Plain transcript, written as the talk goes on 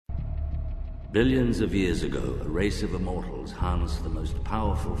Billions of years ago, a race of immortals harnessed the most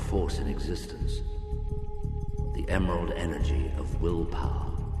powerful force in existence, the emerald energy of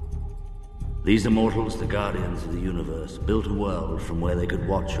willpower. These immortals, the guardians of the universe, built a world from where they could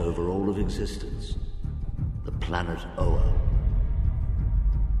watch over all of existence, the planet Oa.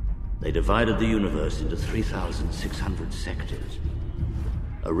 They divided the universe into 3,600 sectors.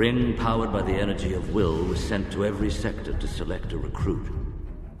 A ring powered by the energy of will was sent to every sector to select a recruit.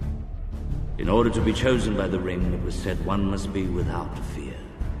 In order to be chosen by the ring, it was said one must be without fear.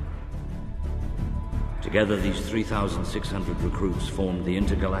 Together, these 3,600 recruits formed the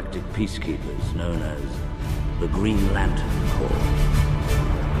intergalactic peacekeepers known as the Green Lantern Corps.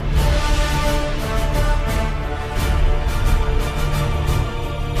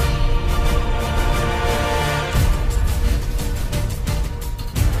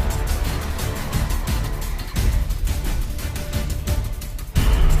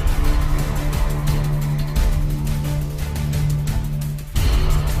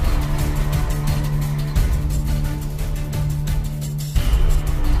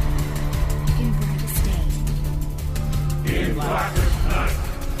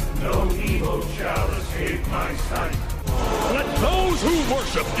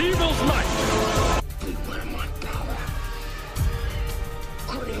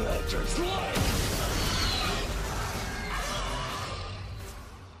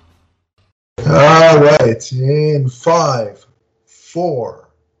 In 5, 4,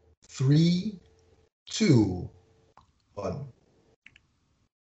 3, 2, 1.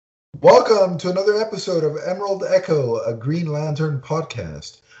 Welcome to another episode of Emerald Echo, a Green Lantern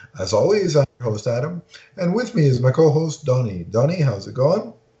podcast. As always, I'm your host, Adam, and with me is my co-host, Donnie. Donnie, how's it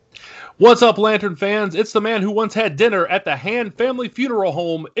going? What's up, Lantern fans? It's the man who once had dinner at the Hand Family Funeral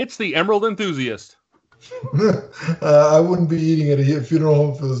Home. It's the Emerald Enthusiast. I wouldn't be eating at a funeral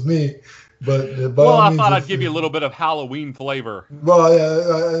home if it was me. But I thought I'd give you a little bit of Halloween flavor. Well,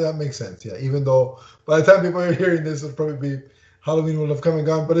 yeah, that makes sense. Yeah, even though by the time people are hearing this, it'll probably be Halloween will have come and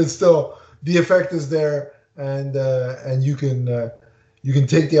gone. But it's still, the effect is there, and you can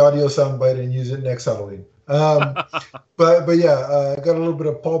take the audio soundbite and use it next Halloween. But yeah, got a little bit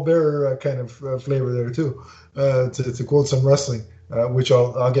of Paul Bearer kind of flavor there too, to quote some wrestling, which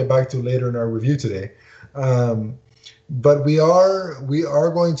I'll get back to later in our review today. But we are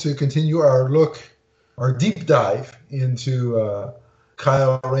going to continue our deep dive into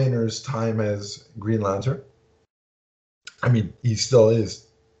Kyle Rayner's time as Green Lantern. I mean, he still is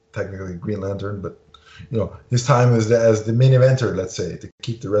technically Green Lantern, but his time as the main eventer, let's say, to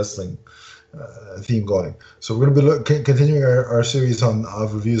keep the wrestling theme going. So we're going to be continuing our series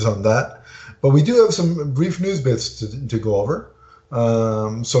of reviews on that. But we do have some brief news bits to go over.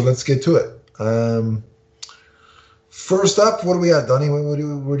 So let's get to it. First up, what do we got, Donnie? Where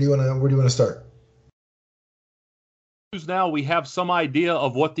do you want to start? Now we have some idea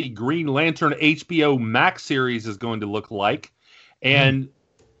of what the Green Lantern HBO Max series is going to look like, and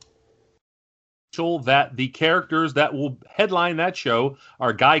that the characters that will headline that show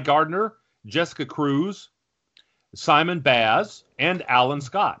are Guy Gardner, Jessica Cruz, Simon Baz, and Alan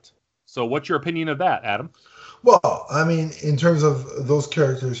Scott. So, what's your opinion of that, Adam? Well, I mean, in terms of those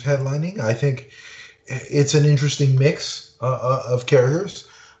characters headlining, I think it's an interesting mix of characters.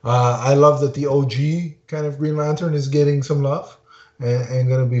 I love that the OG kind of Green Lantern is getting some love and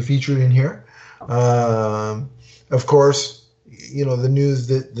going to be featured in here. Of course, the news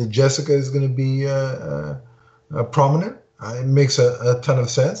that Jessica is going to be prominent. It makes a ton of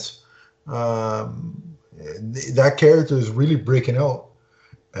sense. That character is really breaking out,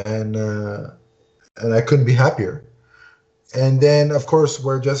 and I couldn't be happier. And then, of course,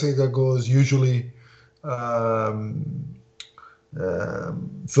 where Jessica goes, usually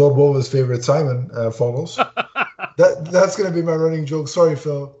Phil Bova's favorite Simon follows. That's going to be my running joke. Sorry,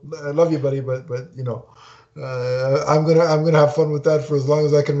 Phil. I love you, buddy, but I'm gonna have fun with that for as long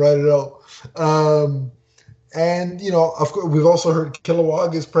as I can ride it out. And of course, we've also heard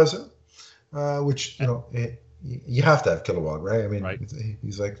Kilowog is present, which you have to have Kilowog, right? I mean, right.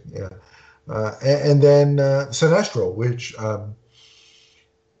 He's like, yeah. And then Sinestro, which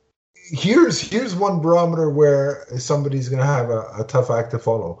here's one barometer where somebody's going to have a tough act to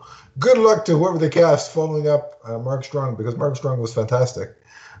follow. Good luck to whoever they cast following up Mark Strong, because Mark Strong was fantastic.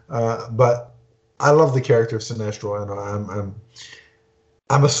 But I love the character of Sinestro, and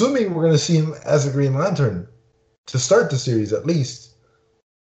I'm assuming we're going to see him as a Green Lantern to start the series at least.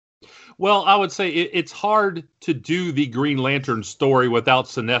 Well, I would say it's hard to do the Green Lantern story without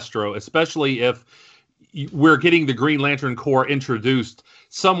Sinestro, especially if we're getting the Green Lantern Corps introduced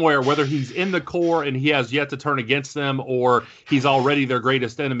somewhere, whether he's in the Corps and he has yet to turn against them, or he's already their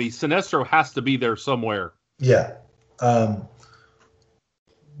greatest enemy. Sinestro has to be there somewhere. Yeah. But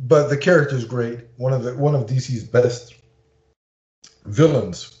the character is great. One of DC's best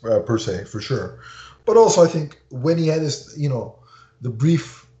villains, per se, for sure. But also, I think when he had his, the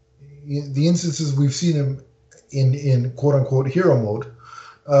instances we've seen him in quote unquote hero mode.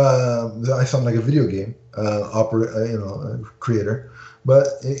 I sound like a video game creator,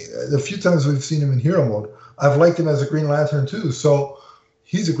 but the few times we've seen him in hero mode, I've liked him as a Green Lantern too. So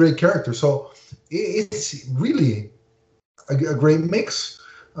he's a great character. So it's really a great mix.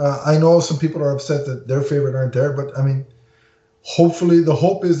 I know some people are upset that their favorite aren't there, but I mean, hopefully the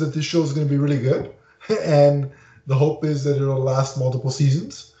hope is that this show is going to be really good, and the hope is that it'll last multiple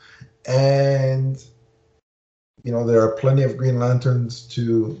seasons. And there are plenty of Green Lanterns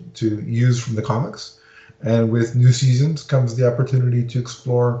to use from the comics, and with new seasons comes the opportunity to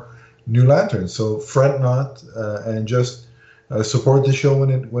explore new lanterns. So fret not, and just support the show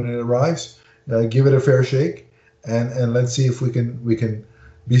when it arrives. Give it a fair shake, and let's see if we can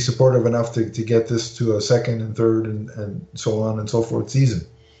be supportive enough to get this to a second and third and so on and so forth season.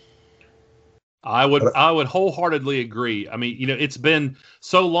 I would wholeheartedly agree. I mean, it's been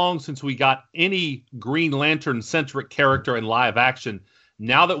so long since we got any Green Lantern centric character in live action.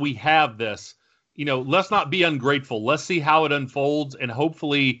 Now that we have this, let's not be ungrateful. Let's see how it unfolds, and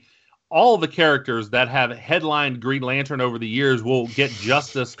hopefully all the characters that have headlined Green Lantern over the years will get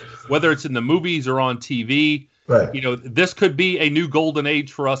justice, whether it's in the movies or on TV. Right. This could be a new golden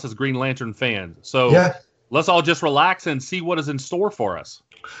age for us as Green Lantern fans. So yeah. Let's all just relax and see what is in store for us.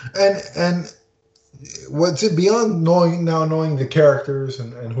 And what's it beyond knowing the characters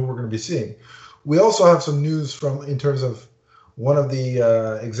and who we're going to be seeing? We also have some news in terms of one of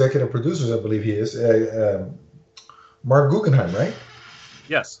the executive producers, I believe he is, Mark Guggenheim, right?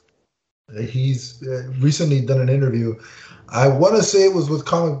 Yes. He's recently done an interview. I want to say it was with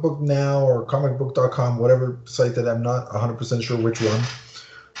Comic Book Now or comicbook.com, whatever site that I'm not 100% sure which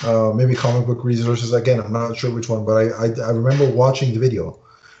one. Maybe Comic Book Resources. Again, I'm not sure which one, but I remember watching the video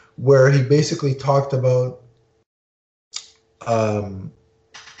where he basically talked about the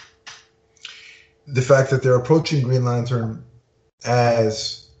fact that they're approaching Green Lantern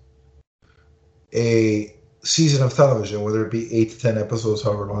as a season of television, whether it be 8 to 10 episodes,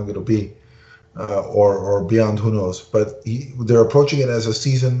 however long it'll be, or beyond, who knows. But they're approaching it as a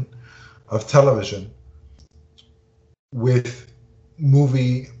season of television with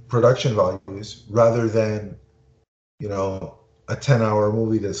movie production values rather than, a 10-hour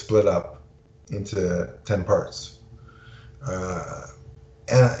movie that's split up into 10 parts.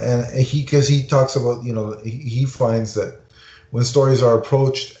 And he talks about, he finds that when stories are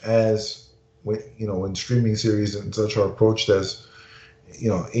approached as, when streaming series and such are approached as,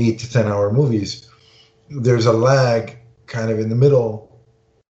 8 to 10 hour movies, there's a lag kind of in the middle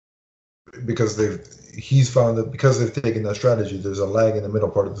because he's found that because they've taken that strategy, there's a lag in the middle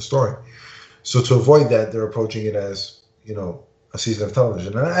part of the story. So to avoid that, they're approaching it as, a season of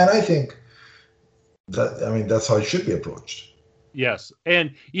television. And I think that's how it should be approached. Yes.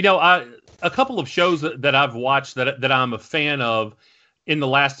 And, a couple of shows that I've watched that I'm a fan of in the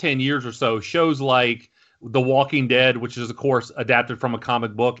last 10 years or so, shows like The Walking Dead, which is, of course, adapted from a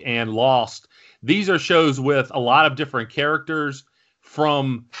comic book, and Lost. These are shows with a lot of different characters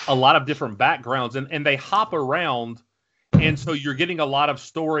from a lot of different backgrounds, and they hop around. And so you're getting a lot of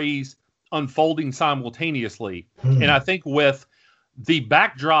stories unfolding simultaneously. And I think with the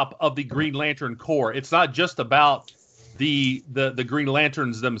backdrop of the Green Lantern Corps, it's not just about the Green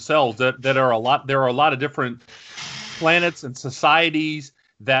Lanterns themselves. There are a lot of different planets and societies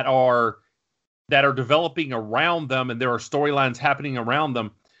that are developing around them, and there are storylines happening around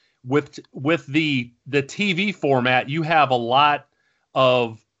them. With the TV format, you have a lot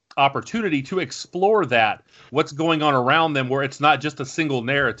of opportunity to explore what's going on around them, where it's not just a single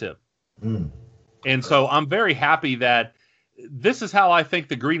narrative. And so I'm very happy that this is how I think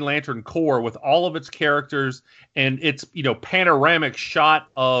the Green Lantern Corps, with all of its characters and its panoramic shot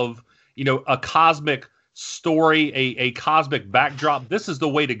of a cosmic story, a cosmic backdrop, this is the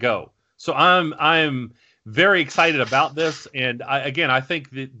way to go. So I'm very excited about this, and I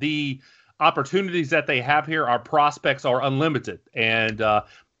think that the opportunities that they have here, our prospects are unlimited, and I'm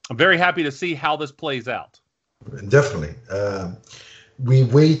very happy to see how this plays out. Definitely. We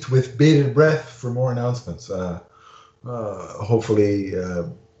wait with bated breath for more announcements. Hopefully,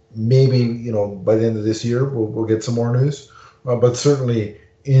 maybe by the end of this year we'll get some more news, but certainly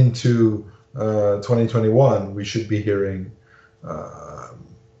into 2021 we should be hearing a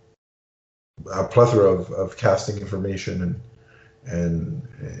plethora of casting information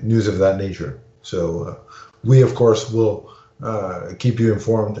news of that nature. So we, of course, will keep you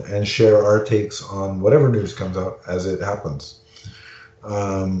informed and share our takes on whatever news comes out as it happens.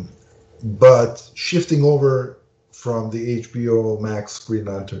 But shifting over from the HBO Max Green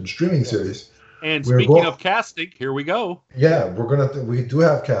Lantern streaming series. And speaking of casting, here we go. Yeah, we do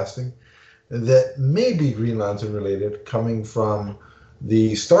have casting that may be Green Lantern related coming from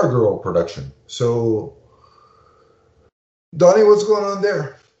the Stargirl production. So, Donnie, what's going on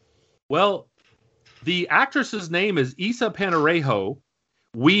there? Well, the actress's name is Issa Panarejo.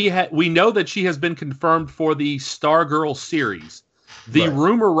 We know that she has been confirmed for the Stargirl series. The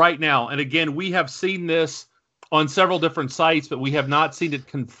rumor right now, and again, we have seen this on several different sites, but we have not seen it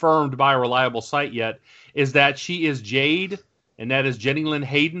confirmed by a reliable site yet, is that she is Jade, and that is Jenny Lynn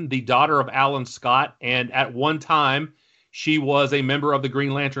Hayden, the daughter of Alan Scott. And at one time, she was a member of the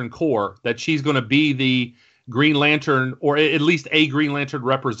Green Lantern Corps, that she's going to be the Green Lantern, or at least a Green Lantern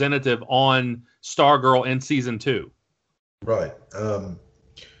representative on Stargirl in season 2. Right.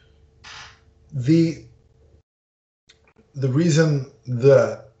 The reason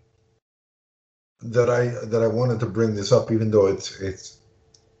that I wanted to bring this up, even though it's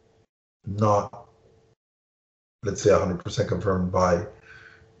not, let's say, 100% confirmed by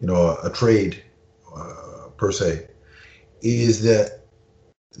a trade per se, is that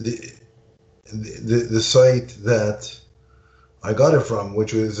the site that I got it from,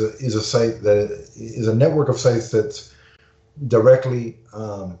 which is a site that is a network of sites that's directly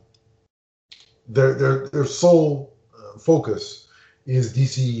their sole focus is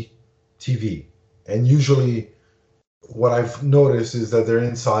DC TV, and usually what I've noticed is that their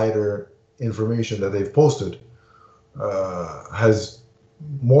insider information that they've posted has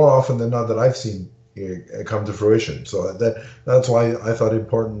more often than not that I've seen come to fruition. So that's why I thought it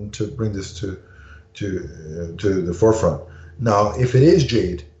important to bring this to the forefront. Now, if it is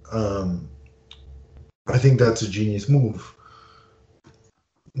Jade, I think that's a genius move.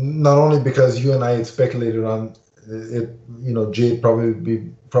 Not only because you and I had speculated on it, Jade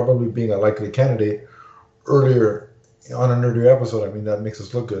probably being a likely candidate earlier on an earlier episode. I mean, that makes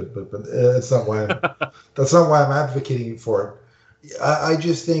us look good, but it's not why that's not why I'm advocating for it. I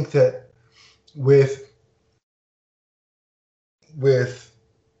just think that with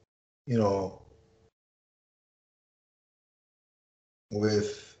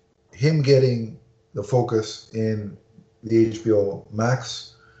him getting the focus in the HBO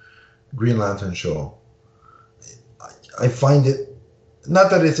Max Green Lantern show, I find it,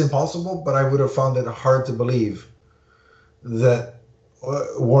 not that it's impossible, but I would have found it hard to believe that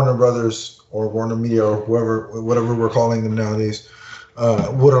Warner Brothers or Warner Media or whatever we're calling them nowadays,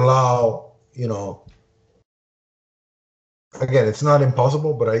 would allow, again, it's not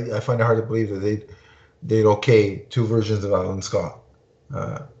impossible, but I find it hard to believe that they'd okay two versions of Alan Scott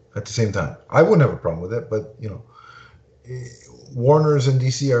at the same time. I wouldn't have a problem with it, but Warners and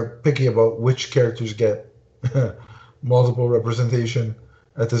DC are picky about which characters get multiple representation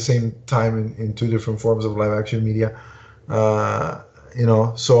at the same time in two different forms of live action media.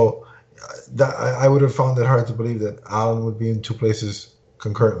 So that I would have found it hard to believe that Alan would be in two places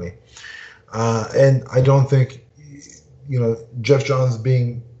concurrently. And I don't think, Jeff Johns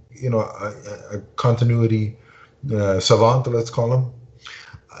being, a continuity savant, let's call him,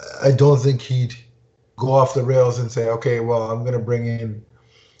 I don't think he'd go off the rails and say, okay, well, I'm going to bring in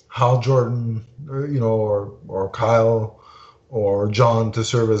Hal Jordan, or Kyle or John to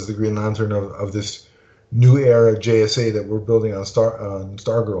serve as the Green Lantern of this new era JSA that we're building on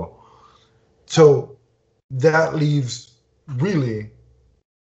Stargirl. So that leaves really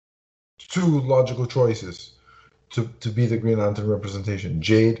two logical choices to be the Green Lantern representation: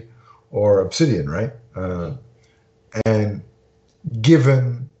 Jade or Obsidian, right? And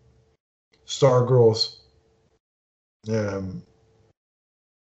given Stargirl's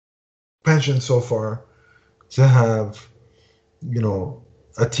penchant so far to have,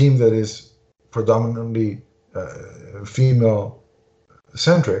 a team that is predominantly female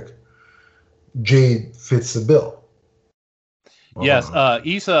centric, Jade fits the bill. Yes,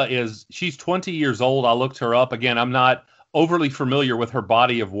 Issa she's 20 years old. I looked her up. Again, I'm not overly familiar with her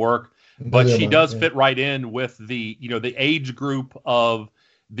body of work, but she does fit right in with the age group of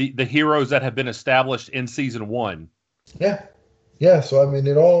the heroes that have been established in season 1. Yeah. Yeah. So, I mean,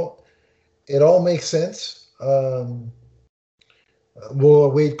 it all makes sense. We'll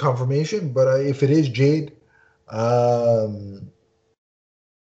await confirmation, but if it is Jade, I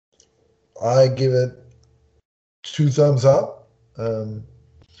give it 2 thumbs up.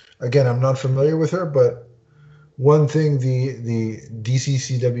 Again, I'm not familiar with her, but one thing the DC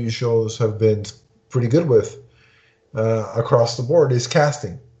CW shows have been pretty good with across the board is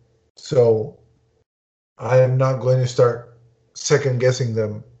casting. So I am not going to start second guessing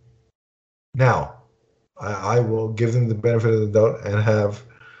them now. I will give them the benefit of the doubt and have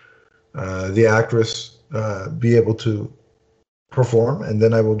the actress be able to perform, and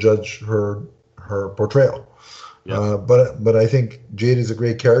then I will judge her portrayal. Yep. But I think Jade is a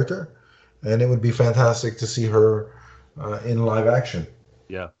great character, and it would be fantastic to see her in live action.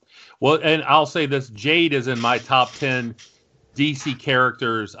 Yeah. Well, and I'll say this: Jade is in my top 10 DC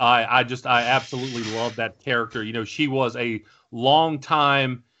characters. I absolutely love that character. You know, she was a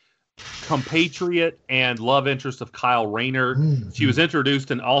longtime compatriot and love interest of Kyle Rayner. Mm-hmm. She was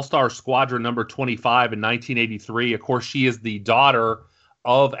introduced in All-Star Squadron number 25 in 1983. Of course, she is the daughter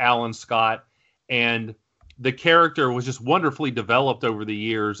of Alan Scott, and the character was just wonderfully developed over the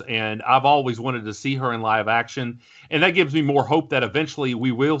years, and I've always wanted to see her in live action, and that gives me more hope that eventually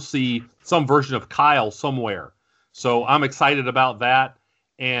we will see some version of Kyle somewhere. So I'm excited about that,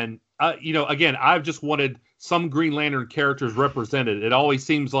 and you know, again, I've just wanted some Green Lantern characters represented. It always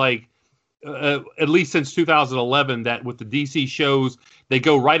seems like, at least since 2011, that with the DC shows, they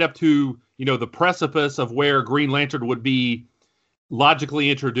go right up to, you know, the precipice of where Green Lantern would be logically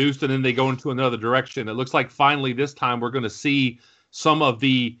introduced, and then they go into another direction. It looks like finally this time we're going to see some of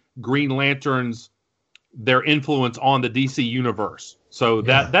the Green Lanterns, their influence on the DC universe. So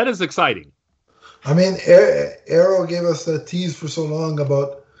that is exciting. I mean, Arrow gave us a tease for so long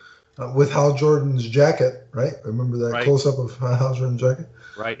about with Hal Jordan's jacket, right? Remember that close-up of Hal Jordan's jacket?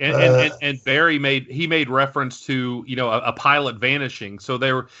 Right, and Barry made reference to, you know, a pilot vanishing. So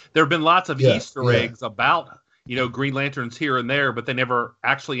there have been lots of Easter eggs about, you know, Green Lanterns here and there, but they never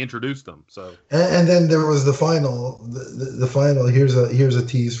actually introduced them. So and then there was the final. The final. Here's a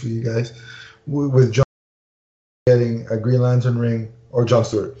tease for you guys, with John getting a Green Lantern ring, or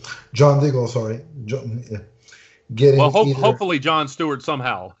John Diggle, sorry. Getting hopefully John Stewart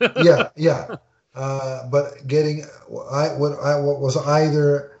somehow. yeah. But getting what was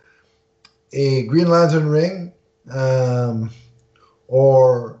either a Green Lantern ring,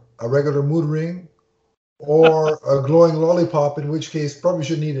 or a regular mood ring, or a glowing lollipop, in which case probably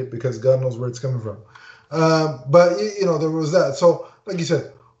shouldn't eat it because God knows where it's coming from. But you know, there was that. So like you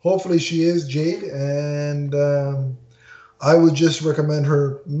said, hopefully she is Jade, and I would just recommend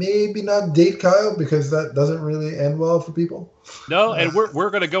her maybe not date Kyle, because that doesn't really end well for people. No, and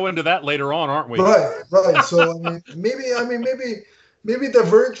we're going to go into that later on, aren't we? Right. So maybe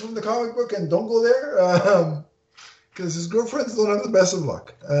diverge from the comic book and don't go there, because his girlfriends don't have the best of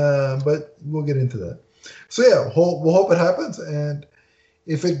luck. But we'll get into that. So yeah, we'll hope it happens, and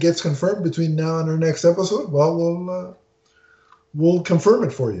if it gets confirmed between now and our next episode, well, we'll confirm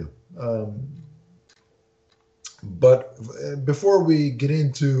it for you. But before we get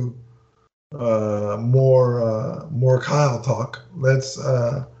into more Kyle talk, let's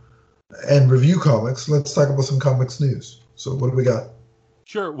and review comics, let's talk about some comics news. So what do we got?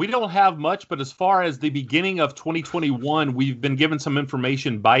 Sure. We don't have much, but as far as the beginning of 2021, we've been given some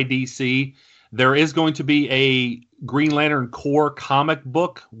information by DC. There is going to be a Green Lantern Corps comic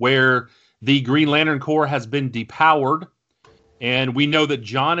book where the Green Lantern Corps has been depowered. And we know that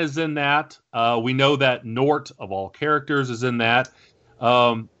John is in that. We know that Nort, of all characters, is in that.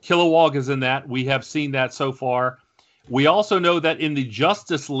 Kilowog is in that. We have seen that so far. We also know that in the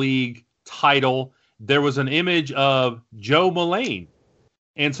Justice League title, there was an image of Jo Mullein.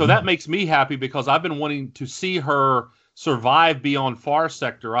 And so that makes me happy, because I've been wanting to see her survive beyond Far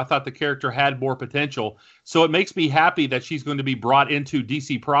Sector. I thought the character had more potential. So it makes me happy that she's going to be brought into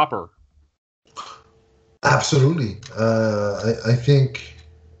DC proper. Absolutely. I think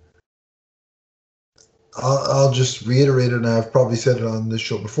I'll just reiterate it, and I've probably said it on this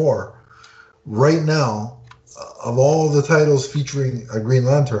show before. Right now, of all the titles featuring a Green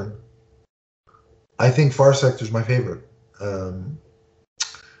Lantern, I think Far Sector is my favorite.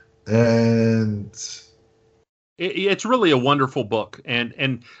 And it's really a wonderful book.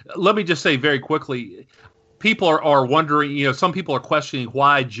 And let me just say very quickly, people are wondering, you know, some people are questioning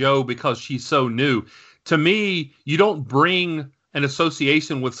why Jo, because she's so new. To me, you don't bring an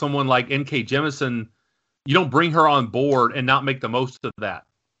association with someone like N.K. Jemisin. You don't bring her on board and not make the most of that,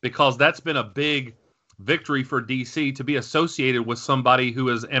 because that's been a big victory for DC, to be associated with somebody who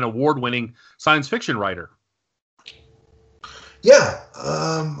is an award-winning science fiction writer. Yeah.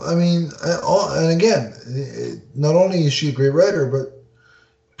 I mean, and again, not only is she a great writer, but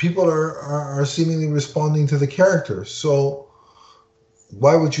people are seemingly responding to the character. So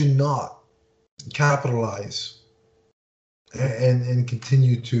why would you not capitalize and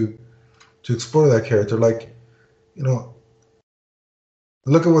continue to explore that character? Like, you know,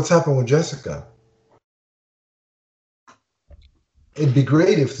 look at what's happened with Jessica. it'd be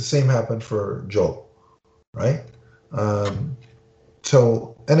great if the same happened for Joel, right?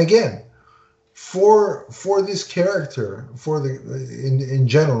 So, and again, for this character, for the in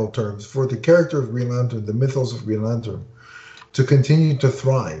general terms, for the character of Green Lantern, the mythos of Green Lantern, to continue to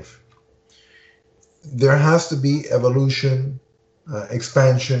thrive, there has to be evolution,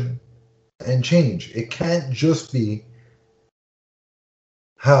 expansion, and change. It can't just be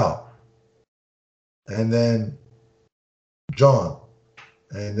Hal, and then John,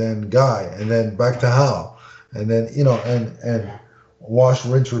 and then Guy, and then back to Hal, and then and wash,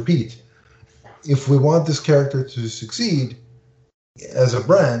 rinse, repeat. If we want this character to succeed as a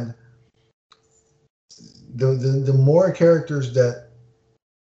brand, the more characters that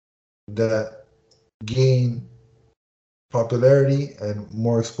gain popularity and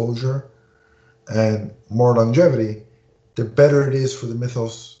more exposure and more longevity, the better it is for the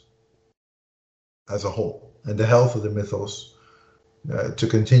mythos as a whole and the health of the mythos to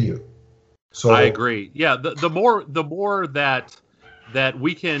continue. So I agree. Yeah, the more that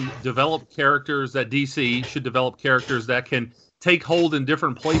we can develop characters, that DC should develop characters that can take hold in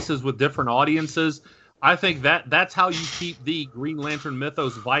different places with different audiences. I think that's how you keep the Green Lantern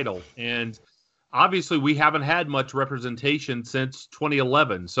mythos vital. And obviously, we haven't had much representation since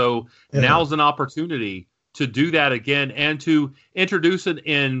 2011. So now's an opportunity to do that again and to introduce it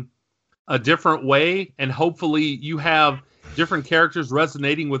in a different way. And hopefully you have different characters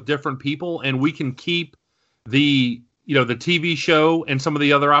resonating with different people, and we can keep the TV show and some of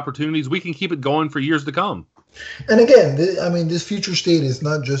the other opportunities, we can keep it going for years to come. And again, this future state is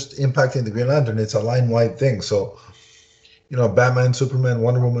not just impacting the Green Lantern; it's a line-wide thing. So, Batman, Superman,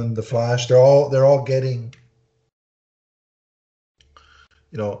 Wonder Woman, The Flash, they're all getting,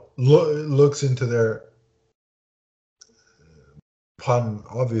 looks into their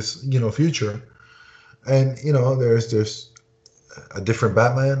obvious, future. And, there's a different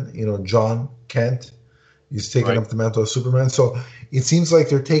Batman, John Kent. He's taking up the mantle of Superman. So it seems like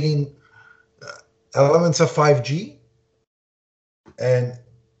they're taking elements of 5G and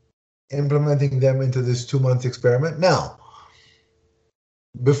implementing them into this 2-month experiment. Now,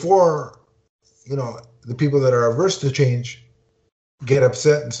 before, the people that are averse to change get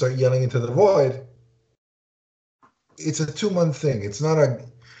upset and start yelling into the void, it's a 2-month thing. It's not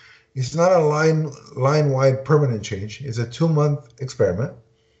a line-wide permanent change. It's a 2-month experiment.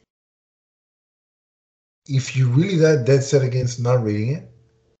 If you're really that dead set against not reading it,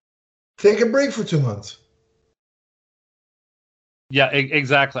 take a break for 2 months. Yeah,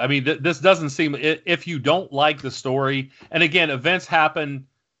 exactly. I mean, this doesn't seem, if you don't like the story, and again, events happen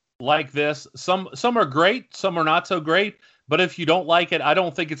like this. Some are great, some are not so great. But if you don't like it, I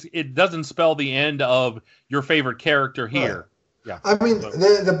don't think it doesn't spell the end of your favorite character here. Right. Yeah. I mean,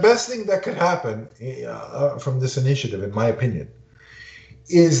 the best thing that could happen from this initiative, in my opinion,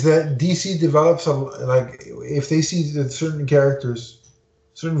 is that DC develops if they see that certain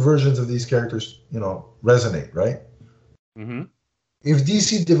versions of these characters, resonate, right? Mm-hmm. If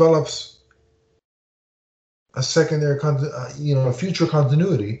DC develops a secondary, future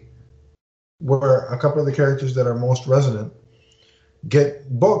continuity, where a couple of the characters that are most resonant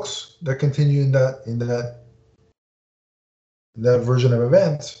get books that continue in that version of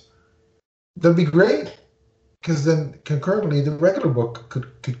events, that'd be great. Because then concurrently, the regular book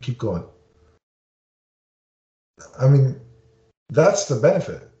could keep going. I mean, that's the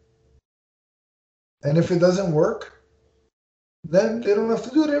benefit. And if it doesn't work, then they don't have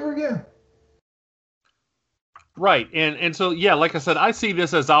to do it ever again. Right. And so, yeah, like I said, I see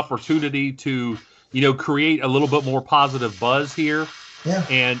this as opportunity to, create a little bit more positive buzz here. Yeah.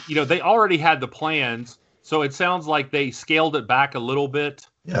 And, they already had the plans. So it sounds like they scaled it back a little bit.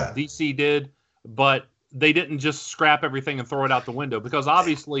 Yeah. DC did. But they didn't just scrap everything and throw it out the window, because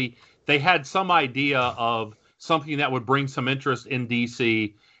obviously they had some idea of something that would bring some interest in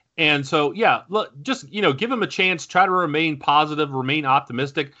DC. And so, yeah, look, just, give them a chance, try to remain positive, remain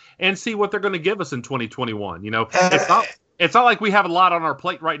optimistic, and see what they're going to give us in 2021. It's not like we have a lot on our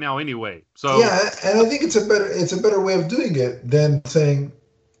plate right now anyway. So yeah, and I think it's a better way of doing it than saying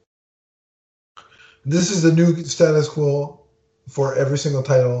this is the new status quo for every single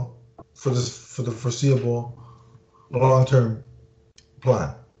title for the foreseeable long-term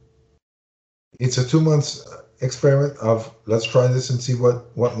plan. It's a 2 months experiment of let's try this and see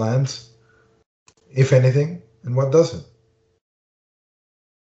what lands, if anything, and what doesn't.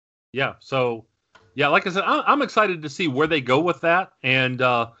 Yeah. So, yeah, like I said, I'm excited to see where they go with that. And,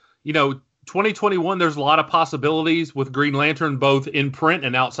 2021, there's a lot of possibilities with Green Lantern, both in print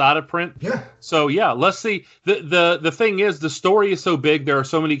and outside of print. Yeah. So, yeah, let's see. The thing is, the story is so big. There are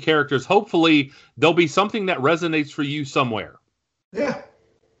so many characters. Hopefully, there'll be something that resonates for you somewhere. Yeah.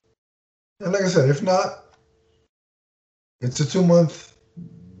 And like I said, if not, it's a 2-month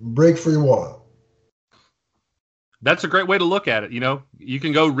break for your wallet. That's a great way to look at it. You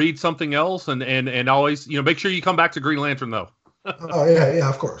can go read something else and always, make sure you come back to Green Lantern though. Oh yeah,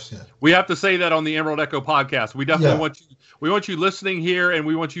 of course, yeah. We have to say that on the Emerald Echo podcast. We definitely want you listening here, and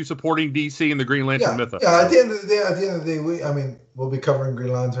we want you supporting DC and the Green Lantern mythos. Yeah, at the end of the day, we'll be covering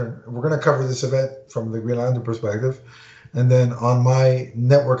Green Lantern. We're going to cover this event from the Green Lantern perspective, and then on my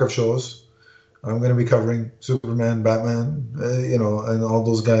network of shows, I'm going to be covering Superman, Batman, and all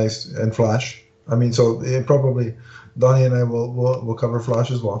those guys, and Flash. So probably Donnie and I will cover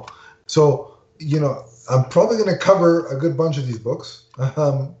Flash as well. So I'm probably going to cover a good bunch of these books.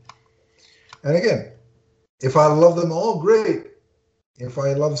 And again, if I love them all, great. If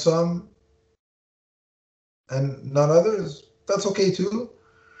I love some and not others, that's okay too.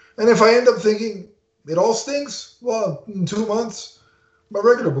 And if I end up thinking it all stinks, well, in 2 months, my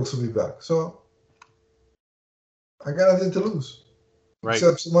regular books will be back. So I got nothing to lose, right?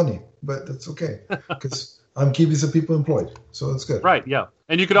 Except some money, but that's okay because I'm keeping some people employed, so it's good. Right? Yeah,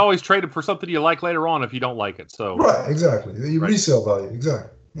 and you could always trade it for something you like later on if you don't like it. So right, exactly. Resale value,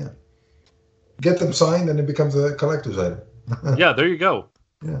 exactly. Yeah, get them signed, and it becomes a collector's item. Yeah, there you go.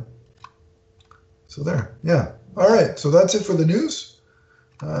 Yeah. So there. Yeah. All right. So that's it for the news.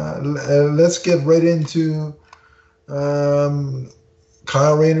 Let's get right into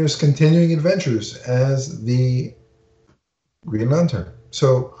Kyle Rayner's continuing adventures as the Green Lantern.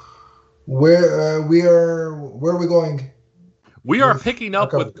 So where are we going? We are picking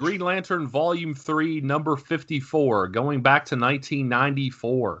up with Green Lantern Volume 3, number 54, going back to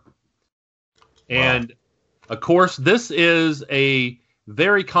 1994. Wow. And of course, this is a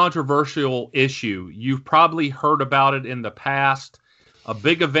very controversial issue. You've probably heard about it in the past. A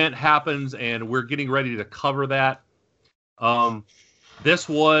big event happens, and we're getting ready to cover that. This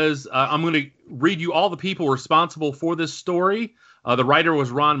was, I'm going to read you all the people responsible for this story. The writer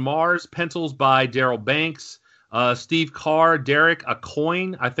was Ron Mars, pencils by Daryl Banks, Steve Carr, Derek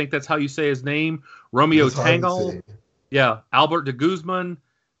Aucoin, I think that's how you say his name, Romeo Tanghal, Albert de Guzman,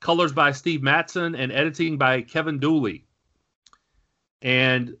 colors by Steve Matson, and editing by Kevin Dooley.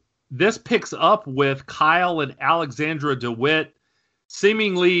 And this picks up with Kyle and Alexandra DeWitt.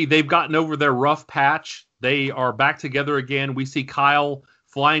 Seemingly, they've gotten over their rough patch. They are back together again. We see Kyle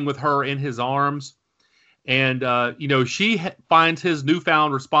flying with her in his arms. And, she finds his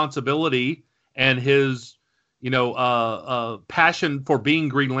newfound responsibility and his, passion for being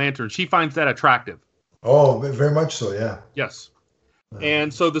Green Lantern. She finds that attractive. Oh, very much so, yeah. Yes.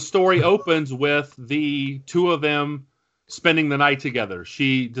 And so the story opens with the two of them spending the night together.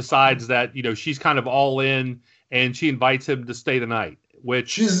 She decides that, she's kind of all in, and she invites him to stay the night. Which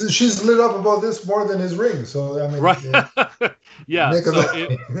she's lit up about this more than his ring. So right, yeah,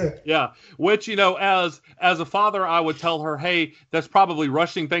 yeah. Which as a father, I would tell her, hey, that's probably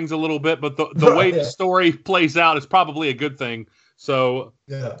rushing things a little bit, but the way the story plays out is probably a good thing. So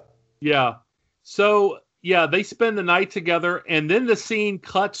yeah. So yeah, they spend the night together, and then the scene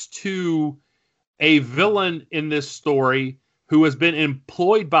cuts to a villain in this story who has been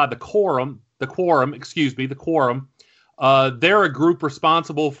employed by the Quorum. They're a group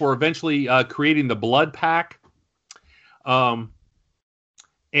responsible for eventually creating the Blood Pack. And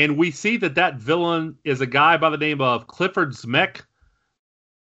we see that villain is a guy by the name of Clifford Zmek,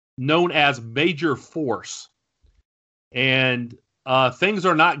 known as Major Force. And things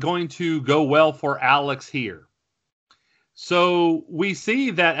are not going to go well for Alex here. So we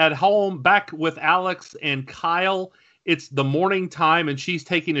see that at home, back with Alex and Kyle, it's the morning time and she's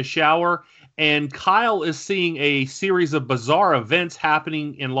taking a shower. And Kyle is seeing a series of bizarre events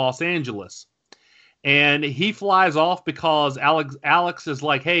happening in Los Angeles. And he flies off because Alex is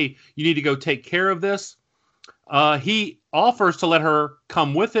like, hey, you need to go take care of this. He offers to let her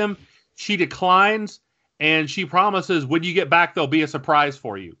come with him. She declines, and she promises when you get back, there'll be a surprise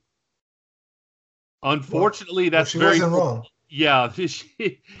for you. Unfortunately, she wasn't wrong. Yeah,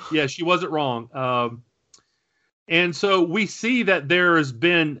 she wasn't wrong. And so we see that there's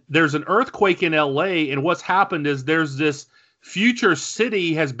an earthquake in LA, and what's happened is there's this future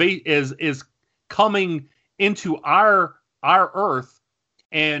city is coming into our Earth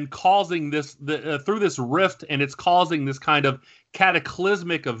and causing this through this rift, and it's causing this kind of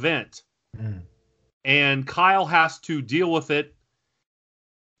cataclysmic event. And Kyle has to deal with it.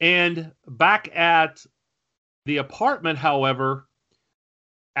 And back at the apartment, however,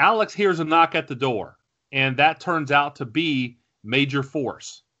 Alex hears a knock at the door. And that turns out to be Major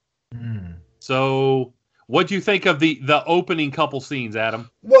Force. So, what do you think of the opening couple scenes, Adam?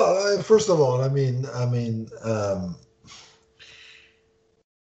 Well, first of all,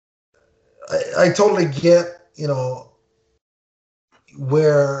 I totally get,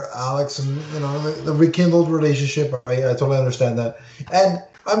 where Alex and, the rekindled relationship, I totally understand that. And,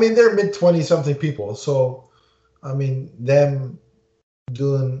 I mean, they're mid-20-something people, so, I mean, them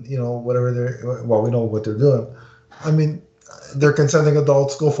doing, whatever we know what they're doing. I mean, they're consenting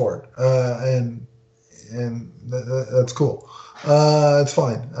adults, go for it. And that's cool. It's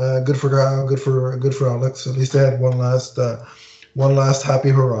fine. Good for Alex. At least they had one last happy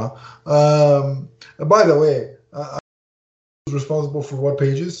hurrah. By the way, I was responsible for what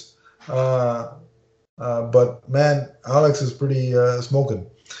pages, but man, Alex is pretty smoking.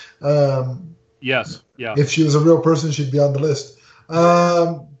 Yes, yeah. If she was a real person, she'd be on the list.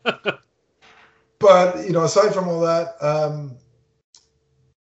 But aside from all that,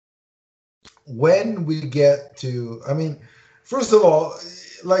 when we get to, I mean, first of all,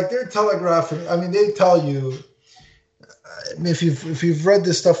 like they're telegraphing. I mean, they tell you. If you've read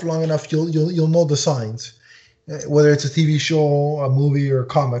this stuff long enough, you'll know the signs. Whether it's a TV show, a movie, or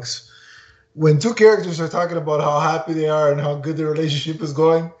comics, when two characters are talking about how happy they are and how good their relationship is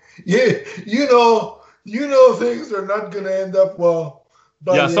going, you know things are not going to end up well.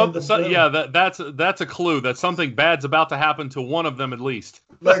 That's a clue that something bad's about to happen to one of them at least.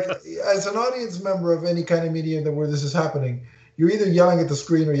 Like, as an audience member of any kind of media where this is happening, you're either yelling at the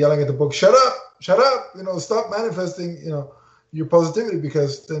screen or yelling at the book. Shut up! Stop manifesting, your positivity,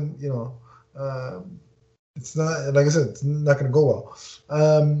 because then, it's not, like I said, it's not going to go well.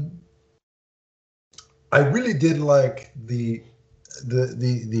 I really did like the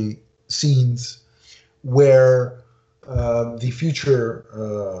scenes where the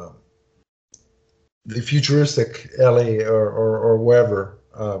futuristic LA or wherever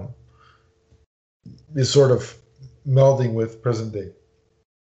is sort of melding with present day.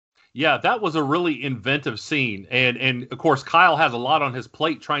 Yeah, that was a really inventive scene, and of course Kyle has a lot on his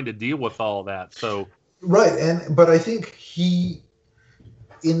plate trying to deal with all that. So right, but I think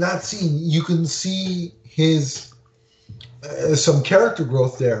in that scene you can see his some character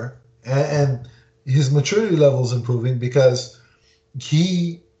growth there, and his maturity levels improving, because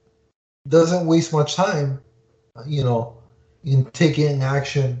he doesn't waste much time, in taking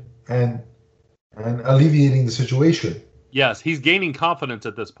action and alleviating the situation. Yes, he's gaining confidence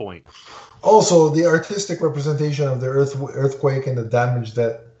at this point. Also, the artistic representation of the earthquake and the damage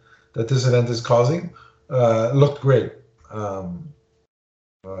that this event is causing looked great.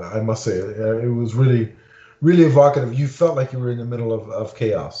 I must say, it was really, really evocative. You felt like you were in the middle of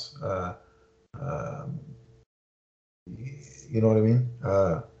chaos. You know what I mean?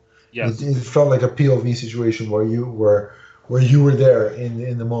 Yes. It felt like a POV situation where you were there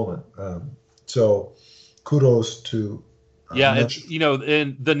in the moment. So kudos to.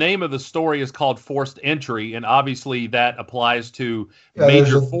 And the name of the story is called Forced Entry, and obviously that applies to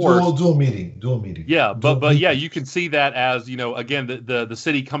Major Force. Dual meeting. Yeah, but you can see that as, again, the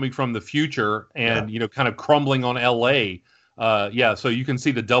city coming from the future and, kind of crumbling on LA. So you can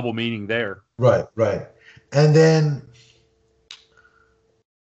see the double meaning there. Right. And then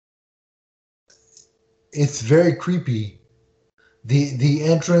it's very creepy. The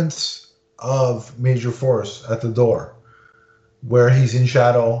entrance of Major Force at the door, where he's in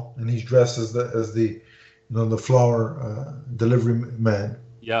shadow and he's dressed as the flower delivery man.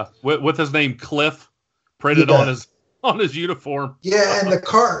 Yeah, with his name Cliff printed on his uniform. Yeah, and the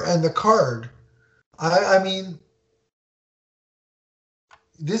card. I mean,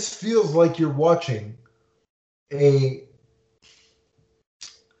 this feels like you're watching one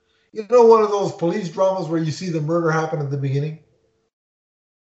of those police dramas where you see the murder happen at the beginning.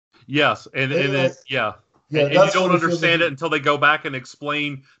 Yes, and you don't understand it until they go back and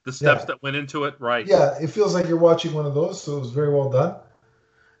explain the steps that went into it, right? Yeah, it feels like you're watching one of those, so it was very well done.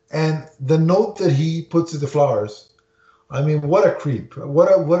 And the note that he puts to the flowers, I mean, what a creep! What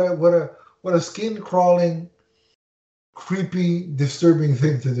a skin crawling, creepy, disturbing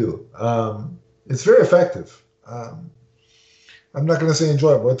thing to do. It's very effective. I'm not going to say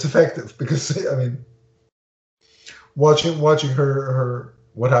enjoyable. It's effective because, I mean, watching her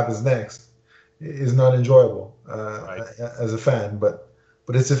what happens next is not enjoyable as a fan, but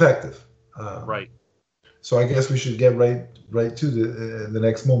it's effective. Right. So I guess we should get right to the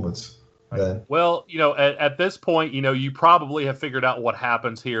next moments. Right. Then. Well, at this point, you probably have figured out what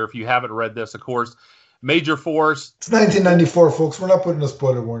happens here. If you haven't read this, of course, Major Force. It's 1994, folks. We're not putting a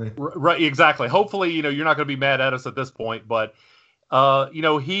spoiler warning. Right. Exactly. Hopefully, you're not going to be mad at us at this point, but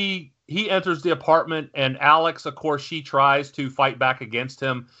he enters the apartment, and Alex, of course, she tries to fight back against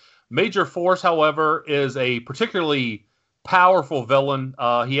him. Major Force, however, is a particularly powerful villain.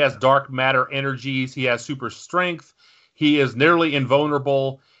 He has dark matter energies. He has super strength. He is nearly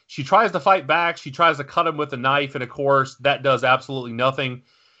invulnerable. She tries to fight back. She tries to cut him with a knife, and of course, that does absolutely nothing.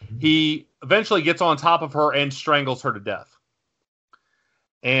 He eventually gets on top of her and strangles her to death.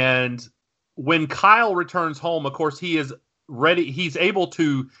 And when Kyle returns home, of course, he is ready. He's able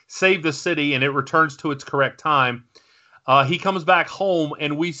to save the city, and it returns to its correct time. He comes back home,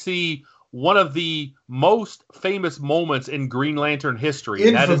 and we see one of the most famous moments in Green Lantern history.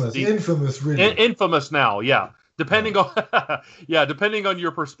 Infamous, really. Infamous now, yeah. Depending on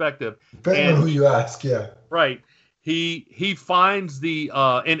your perspective. Depending on who you ask, yeah. Right. He finds the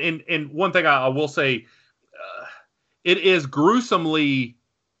and one thing I will say, it is gruesomely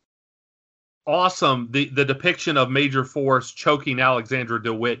awesome, the depiction of Major Force choking Alexandra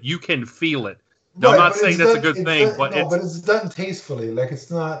DeWitt. You can feel it. Now, right, I'm not saying that's a good thing, but it's done tastefully. Like it's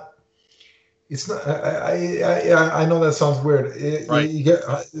not. I know that sounds weird. Right. You get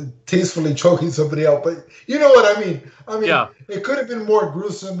tastefully choking somebody out, but you know what I mean. Yeah. It could have been more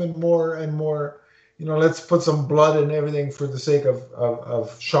gruesome and more. Let's put some blood and everything for the sake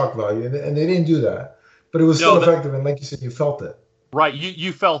of shock value, and they didn't do that. But it was still effective, and like you said, you felt it. Right,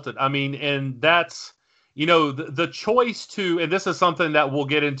 you felt it. I mean, and that's the choice to, and this is something that we'll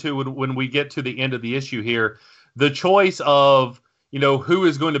get into when we get to the end of the issue here. The choice of who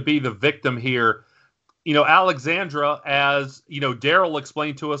is going to be the victim here. Alexandra, as Daryl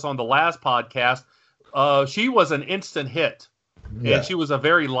explained to us on the last podcast, she was an instant hit, and she was a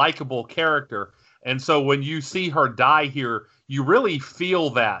very likable character. And so when you see her die here, you really feel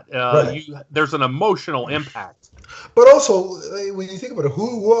that. Right. There's an emotional impact. But also, when you think about it,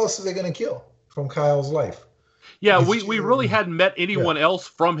 who else are they going to kill from Kyle's life? Yeah, we really hadn't met anyone else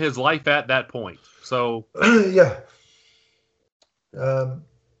from his life at that point. So yeah.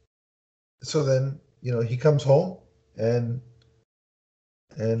 So then, he comes home and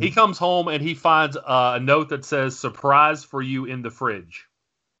he comes home and he finds a note that says "surprise for you in the fridge."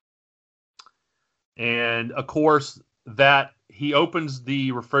 And of course, that he opens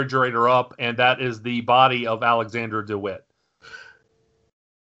the refrigerator up, and that is the body of Alexandra DeWitt.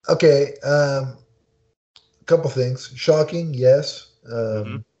 Okay, couple things. Shocking, yes.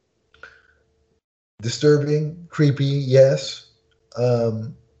 Disturbing, creepy, yes.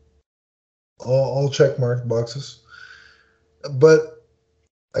 All check mark boxes. But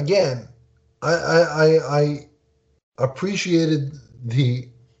again, I appreciated the.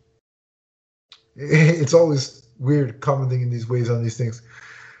 It's always weird commenting in these ways on these things.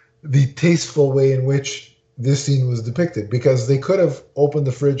 The tasteful way in which this scene was depicted, because they could have opened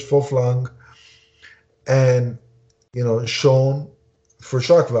the fridge full flung and shown for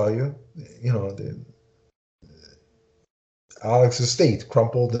shock value, Alex's state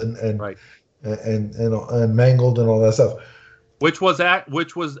crumpled and right. and mangled and all that stuff. Which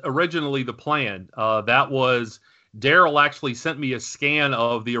was originally the plan. That was Daryl actually sent me a scan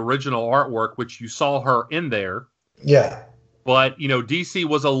of the original artwork, which you saw her in there. Yeah. But DC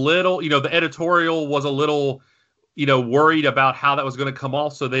was a little, the editorial was a little, worried about how that was going to come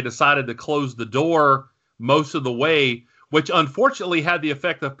off, so they decided to close the door most of the way, which unfortunately had the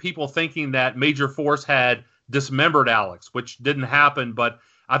effect of people thinking that Major Force had dismembered Alex, which didn't happen. But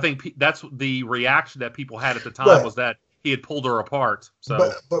I think that's the reaction that people had at the time, was that he had pulled her apart.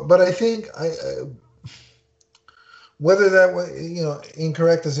 So, but I think whether that was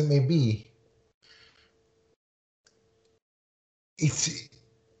incorrect as it may be,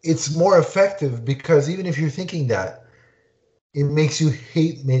 it's more effective, because even if you're thinking that, it makes you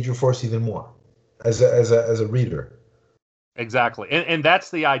hate Major Force even more as a reader. Exactly, and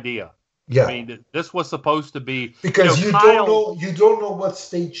that's the idea. Yeah, I mean, this was supposed to be, because you don't know what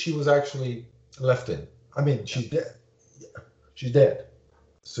state she was actually left in. I mean, she's dead. She's dead,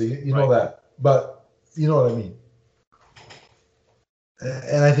 so you know that. But you know what I mean.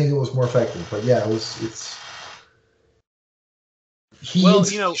 And I think it was more effective. But yeah, it's. He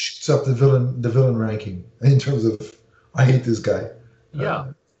shoots up the villain ranking in terms of I hate this guy.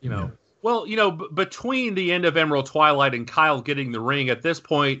 Yeah, Well, between the end of Emerald Twilight and Kyle getting the ring, at this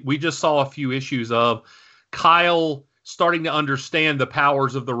point, we just saw a few issues of Kyle starting to understand the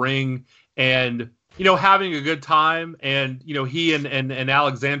powers of the ring and, having a good time. And, he and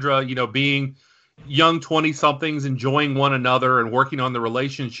Alexandra, being young 20-somethings, enjoying one another and working on the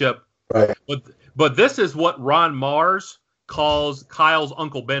relationship. Right. But this is what Ron Mars calls Kyle's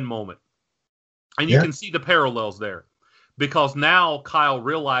Uncle Ben moment. And you can see the parallels there, because now Kyle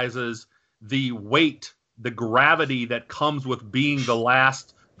realizes the weight, the gravity that comes with being the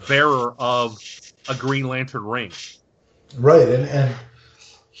last bearer of a Green Lantern ring. Right, and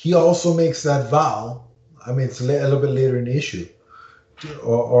he also makes that vow. I mean, it's a little bit later in the issue,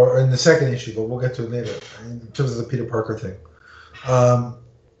 or in the second issue, but we'll get to it later in terms of the Peter Parker thing.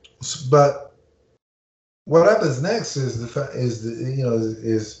 But what happens next is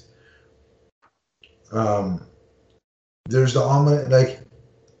is there's the ominous, like,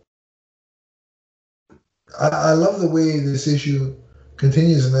 I love the way this issue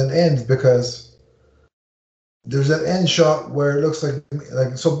continues and then ends, because there's that end shot where it looks like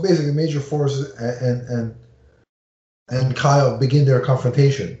so basically Major Force and Kyle begin their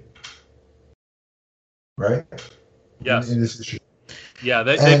confrontation, right? Yes. In this issue. Yeah,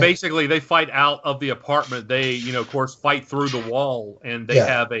 they basically they fight out of the apartment. They, of course, fight through the wall, and they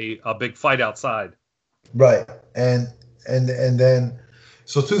have a big fight outside. Right, and then,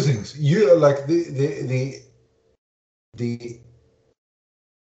 so two things. You like the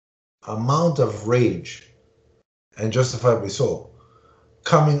amount of rage, and justifiably so,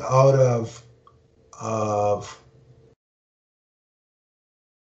 coming out of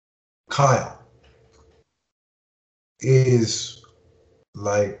Kyle is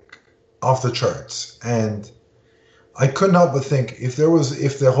like off the charts. And I couldn't help but think, if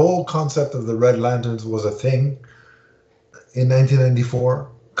the whole concept of the Red Lanterns was a thing in 1994,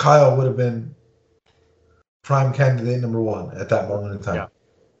 Kyle would have been prime candidate number one at that moment in time. Yeah.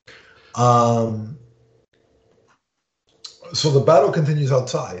 So the battle continues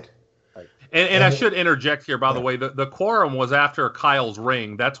outside. And I should interject here, by the way, the quorum was after Kyle's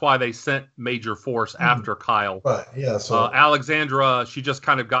ring. That's why they sent Major Force after Kyle. Right, yeah. So Alexandra, she just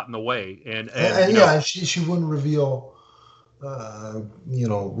kind of got in the way. And she wouldn't reveal,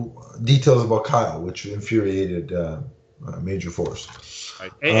 details about Kyle, which infuriated Major Force.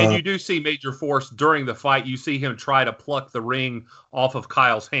 Right. And you do see Major Force during the fight. You see him try to pluck the ring off of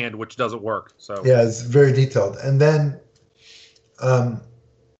Kyle's hand, which doesn't work. So yeah, it's very detailed. And then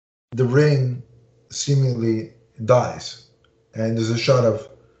the ring seemingly dies, and there's a shot of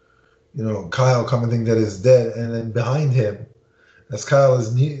Kyle coming, think that is dead, and then behind him, as Kyle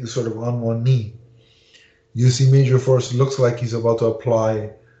is sort of on one knee, you see Major Force looks like he's about to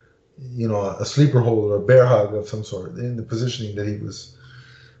apply a sleeper hold or a bear hug of some sort in the positioning that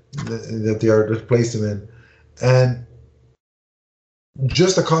that the artist placed him in. And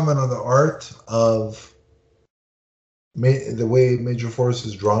just a comment on the art of the way Major Force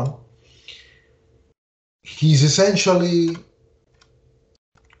is drawn. He's essentially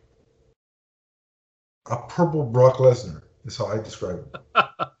a purple Brock Lesnar, is how I describe him.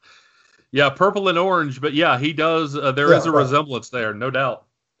 Yeah, purple and orange, but yeah, he does. There is a resemblance there, no doubt.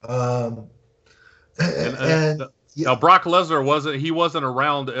 Now Brock Lesnar wasn't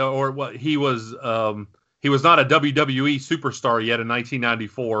around, or what? He was not a WWE superstar yet in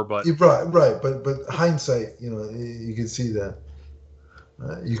 1994, but right. But hindsight, you can see that.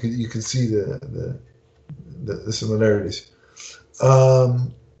 You can see the similarities.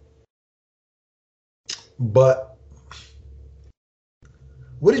 But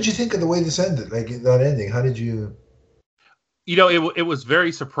what did you think of the way this ended? Like that ending, how did you? It was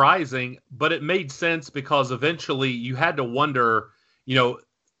very surprising, but it made sense because eventually you had to wonder,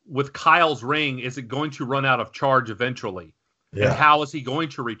 with Kyle's ring, is it going to run out of charge eventually? Yeah. And how is he going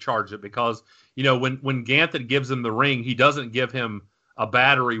to recharge it? Because, when Ganthet gives him the ring, he doesn't give him a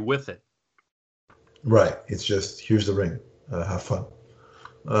battery with it. Right. It's just, here's the ring. Have fun.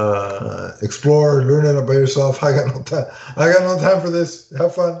 Explore, learn it by yourself. I got no time for this.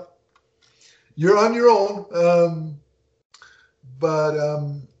 Have fun. You're on your own.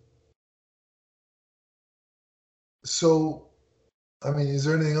 So, I mean, is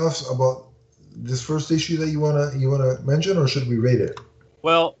there anything else about this first issue that you wanna mention, or should we rate it?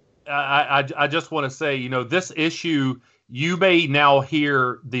 Well, I just want to say, this issue, you may now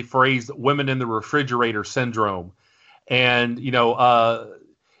hear the phrase "women in the refrigerator syndrome," and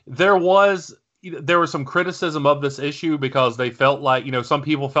there was some criticism of this issue because they felt like, some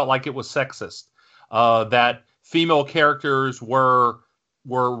people felt like it was sexist, that female characters were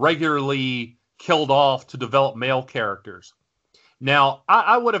regularly killed off to develop male characters. Now,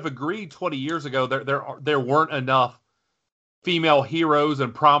 I would have agreed 20 years ago there weren't enough female heroes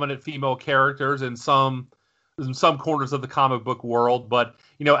and prominent female characters in some corners of the comic book world, but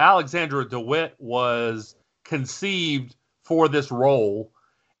Alexandra DeWitt was conceived for this role,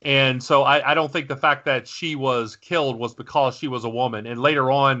 and so I don't think the fact that she was killed was because she was a woman. And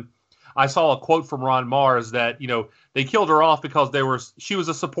later on, I saw a quote from Ron Mars that, they killed her off because she was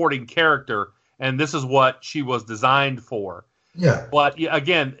a supporting character, and this is what she was designed for. Yeah. But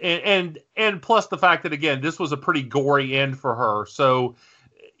again, and plus the fact that, again, this was a pretty gory end for her. So,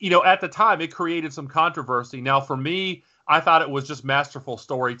 at the time it created some controversy. Now, for me, I thought it was just masterful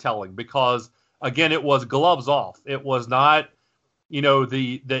storytelling because, again, it was gloves off. It was not,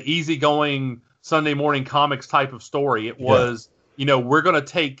 the easygoing Sunday morning comics type of story. It was, we're going to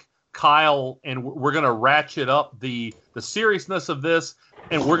take Kyle, and we're going to ratchet up the seriousness of this,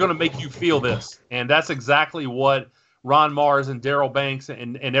 and we're going to make you feel this. And that's exactly what Ron Marz and Daryl Banks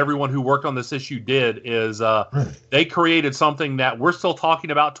and everyone who worked on this issue did, is they created something that we're still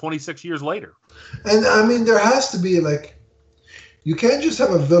talking about 26 years later. And I mean, there has to be, like, you can't just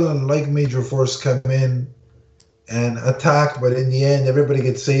have a villain like Major Force come in and attack, but in the end, everybody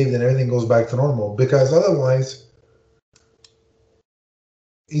gets saved and everything goes back to normal. Because otherwise,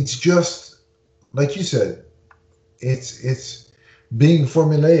 it's just, like you said, it's being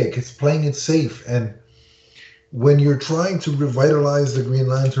formulaic. It's playing it safe. And when you're trying to revitalize the Green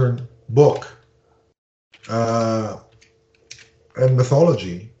Lantern book and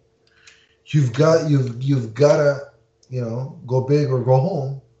mythology, you've got to, go big or go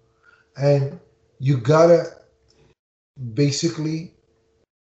home, and you gotta basically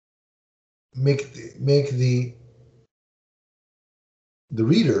make the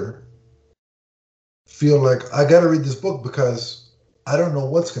reader feel like, I gotta read this book because I don't know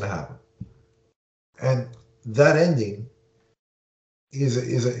what's gonna happen. And that ending is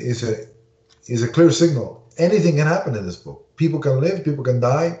a clear signal. Anything can happen in this book. People can live, people can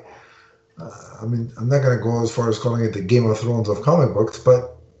die. I mean, I'm not going to go as far as calling it the Game of Thrones of comic books,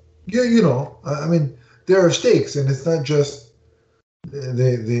 but I mean, there are stakes, and it's not just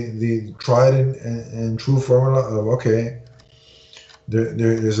the tried and true formula of, okay,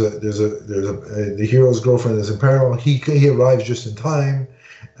 there's the hero's girlfriend is in peril. He arrives just in time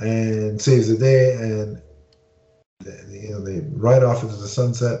and saves the day, and they ride off into the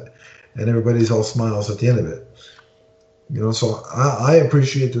sunset, and everybody's all smiles at the end of it. So I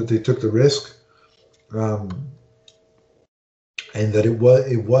appreciate that they took the risk, and that it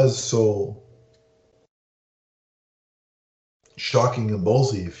was so shocking and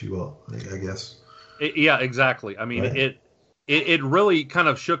ballsy, if you will, I guess. Yeah, exactly. I mean, right? It really kind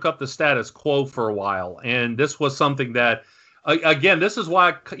of shook up the status quo for a while, and this was something that, again, this is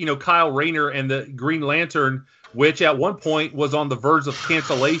why Kyle Rayner and the Green Lantern, which at one point was on the verge of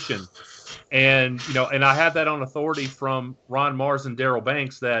cancellation. And, and I had that on authority from Ron Marz and Daryl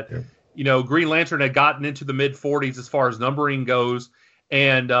Banks that, Green Lantern had gotten into the mid-40s as far as numbering goes,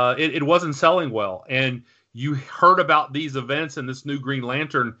 and it wasn't selling well. And you heard about these events and this new Green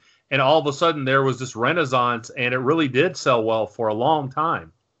Lantern, and all of a sudden there was this renaissance, and it really did sell well for a long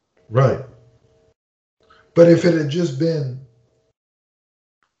time. Right. But if it had just been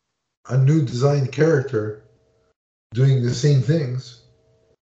a new designed character doing the same things,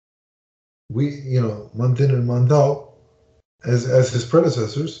 month in and month out, as his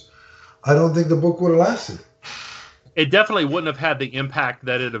predecessors, I don't think the book would have lasted. It definitely wouldn't have had the impact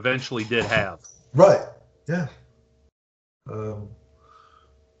that it eventually did have. Right. Yeah.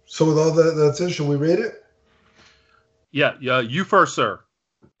 So with all that's it, should we rate it? Yeah. You first, sir.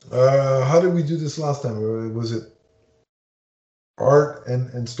 How did we do this last time? Was it art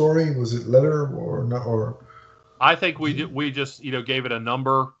and story? Was it letter or not? Or I think we just gave it a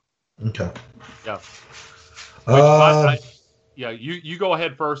number. Okay. Yeah. You go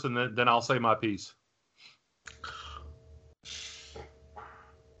ahead first, and then I'll say my piece.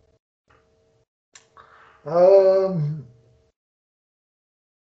 All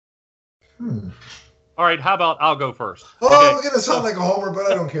right. How about I'll go first? Oh, okay. I'm gonna sound like a homer,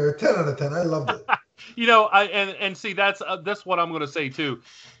 but I don't care. 10 out of 10. I loved it. And see, that's what I'm going to say too.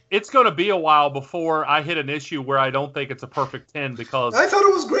 It's going to be a while before I hit an issue where I don't think it's a perfect 10, because I thought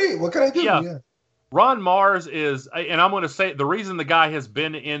it was great. What can I do? Yeah. Ron Marz is, and I'm going to say, the reason the guy has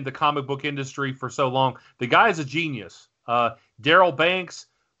been in the comic book industry for so long, the guy is a genius. Daryl Banks,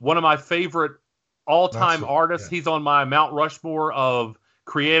 one of my favorite all-time artists. Yeah. He's on my Mount Rushmore of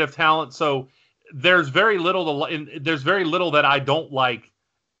creative talent. So there's very little that I don't like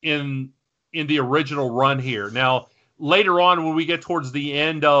in the original run here. Now, later on, when we get towards the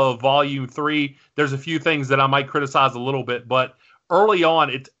end of Volume 3, there's a few things that I might criticize a little bit, but early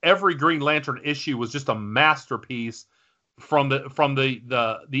on, every Green Lantern issue was just a masterpiece from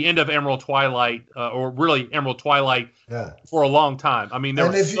the end of Emerald Twilight, or really Emerald Twilight, for a long time. I mean, there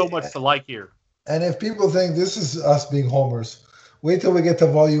was so much to like here. And if people think this is us being homers, wait till we get to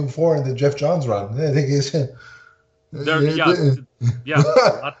Volume 4 and the Jeff Johns run. I think it's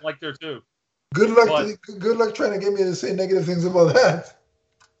lots like there too. Good luck trying to get me to say negative things about that.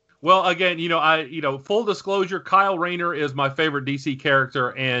 Well, again, full disclosure, Kyle Rayner is my favorite DC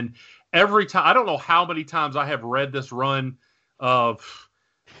character, and every time, I don't know how many times I have read this run,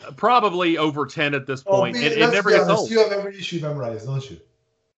 probably over 10 at this point. It never gets old. You have every issue memorized, don't you?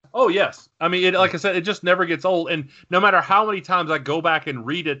 Oh, yes. I mean, like I said, it just never gets old. And no matter how many times I go back and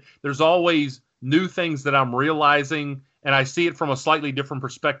read it, there's always new things that I'm realizing and I see it from a slightly different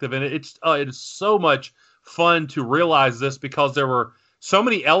perspective. And it is so much fun to realize this because there were so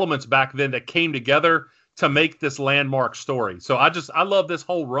many elements back then that came together to make this landmark story. So I love this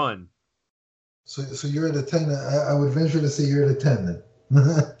whole run. So you're at a 10. I would venture to say you're at a 10 then.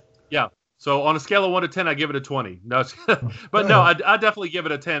 Yeah. So on a scale of 1 to 10, I give it a 20. No, but no, I definitely give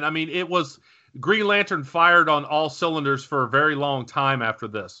it a 10. I mean, it was Green Lantern fired on all cylinders for a very long time after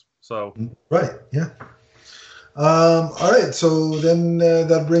this. So right, yeah. All right, so then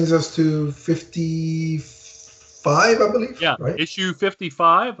that brings us to 55, I believe. Yeah, right? Issue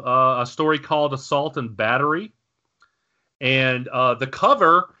 55, a story called Assault and Battery, and the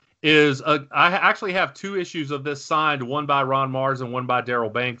cover is I actually have 2 issues of this signed, one by Ron Mars and one by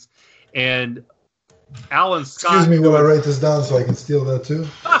Daryl Banks. And Alan Scott. Excuse me while I write this down so I can steal that too.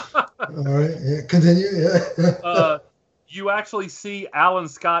 All right, yeah, continue. Yeah. You actually see Alan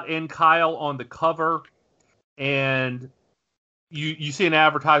Scott and Kyle on the cover, and you see an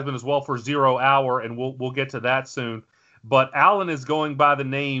advertisement as well for 0 Hour, and we'll get to that soon. But Alan is going by the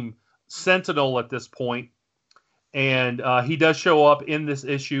name Sentinel at this point, and he does show up in this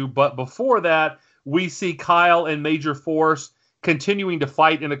issue. But before that, we see Kyle and Major Force continuing to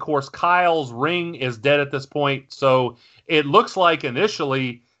fight, and of course Kyle's ring is dead at this point, so it looks like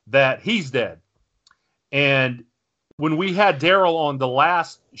initially that he's dead. And when we had Daryl on the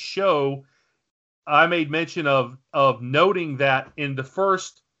last show, I made mention of noting that in the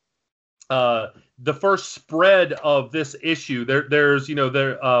first spread of this issue, there's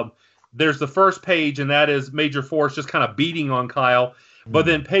the first page, and that is Major Force just kind of beating on Kyle. But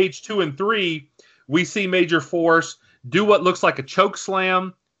then page 2 and 3, we see Major Force do what looks like a choke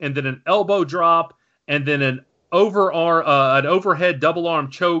slam, and then an elbow drop, and then an overhead double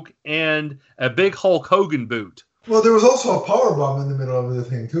arm choke, and a big Hulk Hogan boot. Well, there was also a power bomb in the middle of the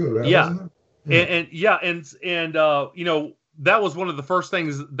thing too, right? Yeah, and that was one of the first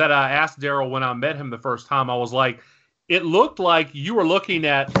things that I asked Daryl when I met him the first time. I was like, it looked like you were looking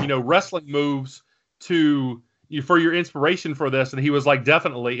at wrestling moves for your inspiration for this, and he was like,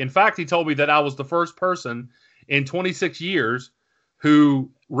 definitely. In fact, he told me that I was the first person in 26 years who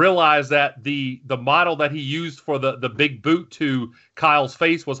realized that the model that he used for the big boot to Kyle's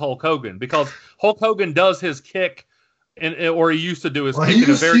face was Hulk Hogan, because Hulk Hogan does his kick, or he used to do his kick he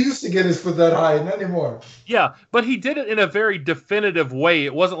used to get his foot that high, not anymore. Yeah, but he did it in a very definitive way.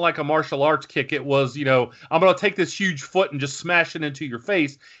 It wasn't like a martial arts kick. It was, I'm going to take this huge foot and just smash it into your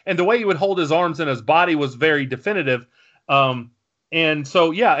face. And the way he would hold his arms and his body was very definitive. And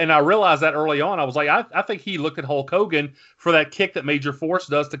so, yeah, and I realized that early on. I was like, I think he looked at Hulk Hogan for that kick that Major Force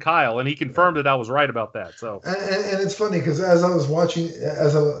does to Kyle, and he confirmed that I was right about that. So, and it's funny because as I was watching,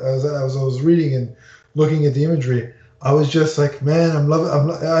 as I was reading and looking at the imagery, I was just like, man, I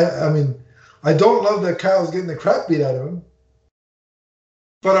mean, I don't love that Kyle's getting the crap beat out of him,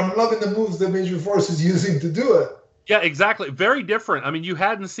 but I'm loving the moves that Major Force is using to do it. Yeah, exactly. Very different. I mean, you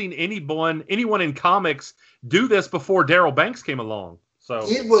hadn't seen anyone in comics do this before Daryl Banks came along. So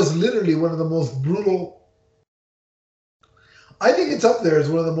it was literally one of the most brutal. I think it's up there as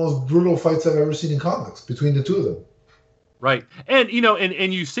one of the most brutal fights I've ever seen in comics between the two of them. Right. And,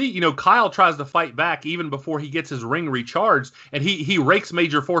 and you see, Kyle tries to fight back even before he gets his ring recharged, and he rakes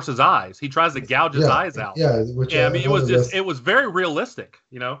Major Force's eyes. He tries to gouge his eyes out. Yeah. I mean, it was very realistic,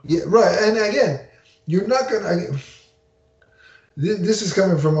 Yeah, right. And again, you're not going to, this is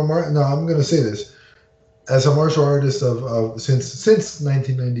coming from I'm going to say this. As a martial artist of since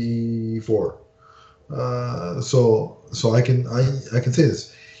 1994, so I can say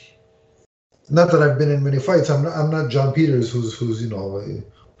this. Not that I've been in many fights. I'm not John Peters, who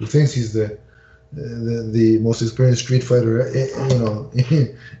thinks he's the most experienced street fighter,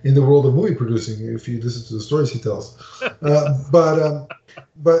 in the world of movie producing. If you listen to the stories he tells,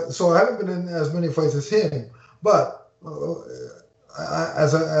 but so I haven't been in as many fights as him. But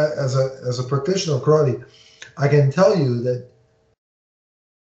as a practitioner of karate, I can tell you that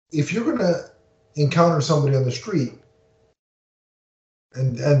if you're going to encounter somebody on the street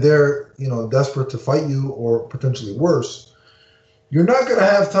and they're desperate to fight you or potentially worse, you're not going to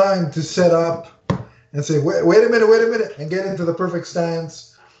have time to set up and say wait a minute and get into the perfect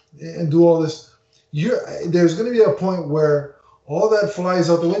stance and do all this. There's going to be a point where all that flies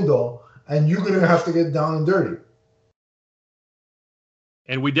out the window and you're going to have to get down and dirty.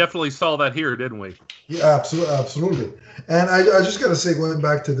 And we definitely saw that here, didn't we? Yeah, absolutely. And I just got to say, going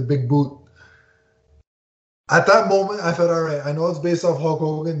back to the big boot, at that moment, I thought, all right, I know it's based off Hulk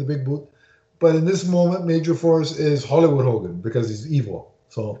Hogan, the big boot, but in this moment, Major Force is Hollywood Hogan because he's evil.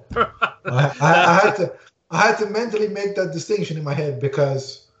 So I had to mentally make that distinction in my head,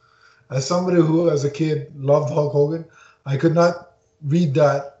 because as somebody who, as a kid, loved Hulk Hogan, I could not read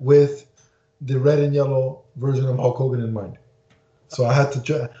that with the red and yellow version of Hulk Hogan in mind. So I had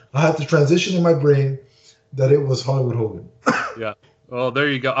to transition in my brain that it was Hollywood Hogan. Yeah. Well, there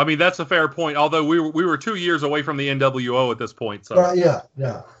you go. I mean, that's a fair point. Although we were 2 years away from the NWO at this point. So yeah.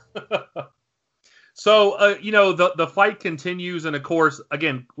 So the fight continues, and of course,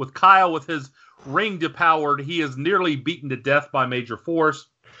 again with Kyle with his ring depowered, he is nearly beaten to death by Major Force.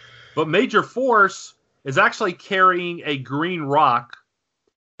 But Major Force is actually carrying a green rock,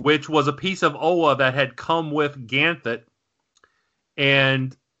 which was a piece of Oa that had come with Ganthet,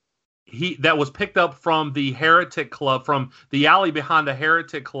 and that was picked up from the Heretic Club, from the alley behind the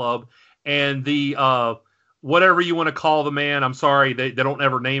Heretic Club, and the whatever you want to call the man. I'm sorry, they don't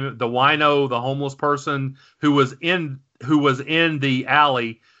ever name it. The wino, the homeless person who was in the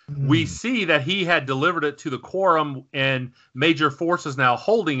alley. We see that he had delivered it to the Quorum, and Major Force is now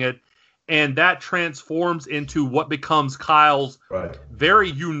holding it, and that transforms into what becomes Kyle's very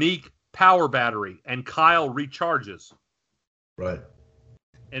unique power battery, and Kyle recharges. Right.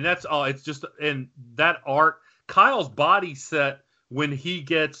 And that's all. It's just, and that art, Kyle's body set when he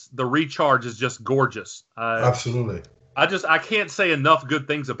gets the recharge is just gorgeous. Absolutely. I can't say enough good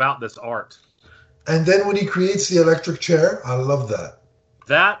things about this art. And then when he creates the electric chair, I love that.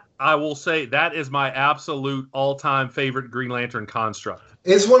 That, I will say, that is my absolute all-time favorite Green Lantern construct.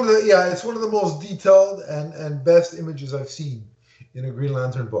 It's one of the most detailed and best images I've seen in a Green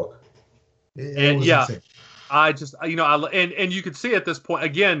Lantern book. It was insane. I just, and you could see at this point,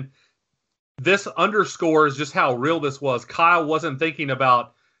 again, this underscores just how real this was. Kyle wasn't thinking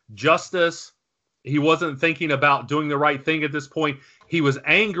about justice. He wasn't thinking about doing the right thing at this point. He was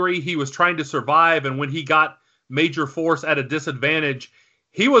angry. He was trying to survive. And when he got Major Force at a disadvantage,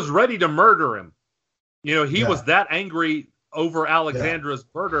 he was ready to murder him. He was that angry over Alexandra's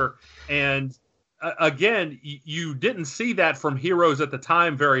murder. And again, you didn't see that from heroes at the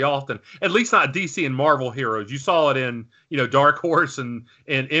time very often, at least not DC and Marvel heroes. You saw it in, Dark Horse and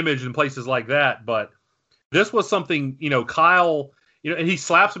Image and places like that. But this was something, Kyle, and he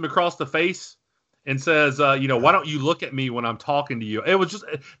slaps him across the face and says, why don't you look at me when I'm talking to you? It was just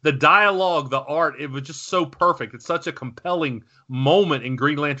the dialogue, the art. It was just so perfect. It's such a compelling moment in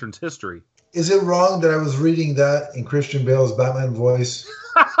Green Lantern's history. Is it wrong that I was reading that in Christian Bale's Batman voice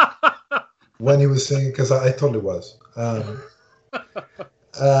when he was singing? Because I totally was. And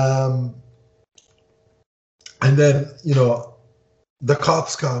then, the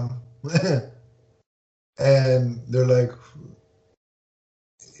cops come and they're like,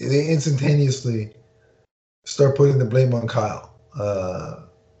 they instantaneously start putting the blame on Kyle.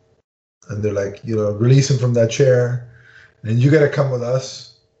 And they're like, release him from that chair and you got to come with us.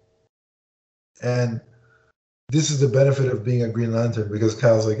 And this is the benefit of being a Green Lantern, because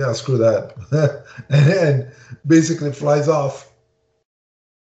Kyle's like, screw that. and basically flies off.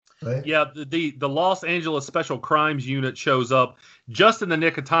 Right? Yeah, the Los Angeles Special Crimes Unit shows up just in the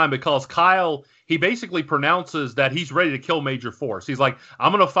nick of time, because Kyle, he basically pronounces that he's ready to kill Major Force. He's like,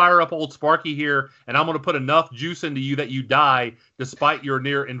 I'm going to fire up old Sparky here, and I'm going to put enough juice into you that you die despite your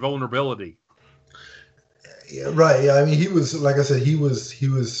near invulnerability. Yeah, right. Yeah, I mean, he was, like I said, he was,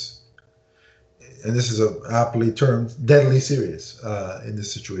 and this is a aptly termed, deadly serious in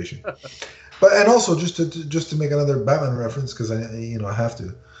this situation. And also just to make another Batman reference, because I have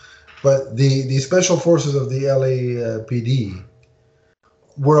to. But the special forces of the LAPD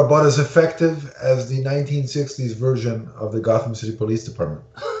were about as effective as the 1960s version of the Gotham City Police Department.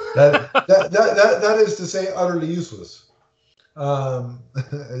 That is to say, utterly useless. I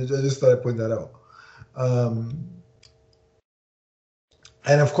just thought I'd point that out.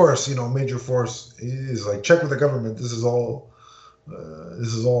 And of course, Major Force is like, check with the government. This is all,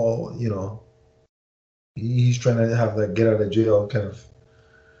 he's trying to have that get out of jail kind of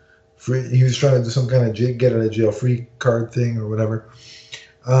free. He was trying to do some kind of get out of jail free card thing or whatever.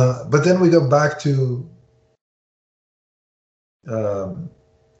 But then we go back to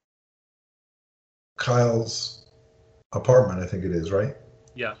Kyle's apartment, I think it is, right?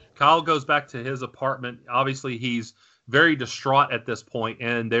 Yeah. Kyle goes back to his apartment. Obviously, he's very distraught at this point,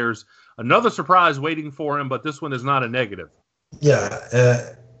 and there's another surprise waiting for him, but this one is not a negative.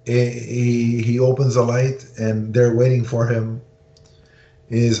 Yeah. He opens a light, and there waiting for him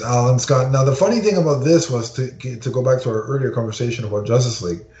is Alan Scott. Now, the funny thing about this was, to go back to our earlier conversation about Justice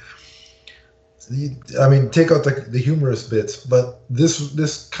League, I mean, take out the humorous bits, but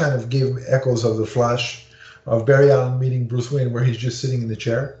this kind of gave echoes of the Flash, of Barry Allen meeting Bruce Wayne, where he's just sitting in the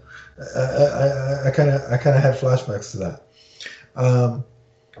chair. I kind of had flashbacks to that.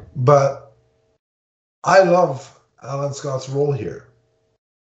 But I love Alan Scott's role here.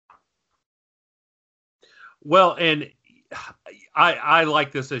 Well, and I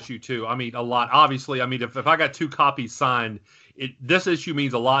like this issue too. I mean, a lot. Obviously, I mean, if I got 2 copies signed, this issue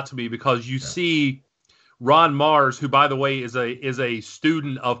means a lot to me because you see Ron Mars, who, by the way, is a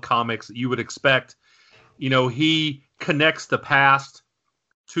student of comics. You would expect, he connects the past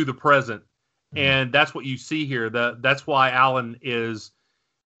to the present, and that's what you see here. That's why Alan is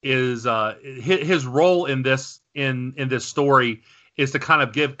his role in this story is to kind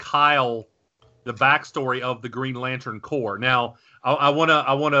of give Kyle the backstory of the Green Lantern Corps. Now, I want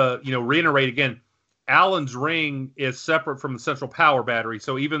to reiterate again. Alan's ring is separate from the central power battery.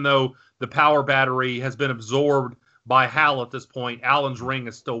 So even though the power battery has been absorbed by Hal at this point, Alan's ring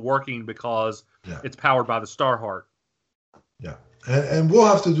is still working because it's powered by the Starheart. Yeah, and we'll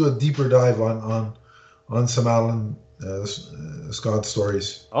have to do a deeper dive on some Alan Scott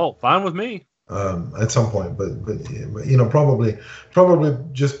stories. Oh, fine with me. At some point, but probably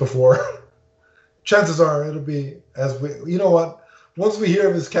just before. Chances are it'll be as we. You know what? Once we hear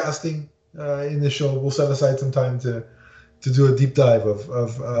of his casting in the show, we'll set aside some time to do a deep dive of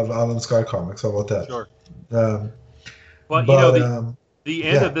Alan Scott comics. How about that? Sure. But the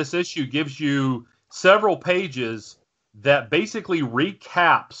end of this issue gives you several pages that basically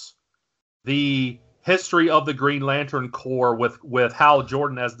recaps the history of the Green Lantern Corps with Hal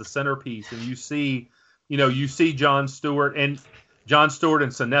Jordan as the centerpiece, and you see John Stewart and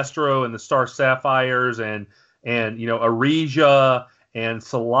Sinestro and the Star Sapphires and Arisia and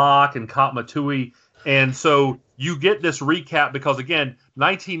Salak and Katmatui. And so you get this recap because, again,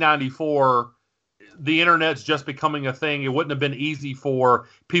 1994, the internet's just becoming a thing. It wouldn't have been easy for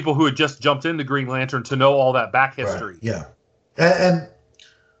people who had just jumped into Green Lantern to know all that back history. Right. Yeah. And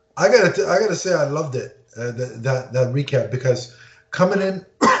I gotta say I loved it, that recap, because coming in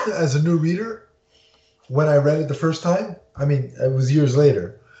as a new reader, when I read it the first time, I mean, it was years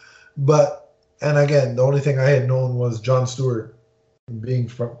later, and again, the only thing I had known was John Stewart being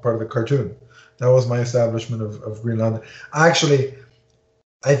part of the cartoon. That was my establishment of Green Lantern. Actually,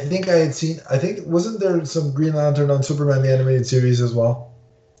 I think wasn't there some Green Lantern on Superman the Animated Series as well?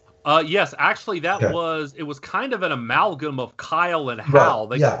 Yes, actually, it was kind of an amalgam of Kyle and Hal.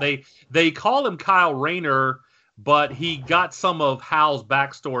 Right. They call him Kyle Rayner, but he got some of Hal's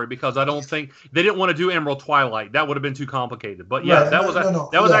backstory because I don't think they didn't want to do Emerald Twilight. That would have been too complicated. But yeah, that was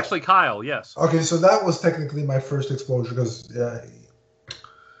actually Kyle. Yes. Okay, so that was technically my first exposure because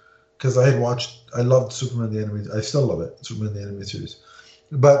I loved Superman the Animated. I still love it, Superman the Animated Series.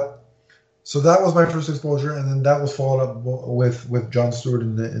 But so that was my first exposure, and then that was followed up with John Stewart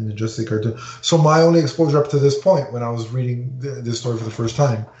in the Justice League cartoon. So my only exposure up to this point, when I was reading this story for the first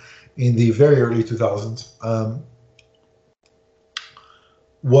time in the very early 2000s,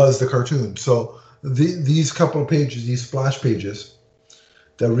 was the cartoon. So these couple of pages, these splash pages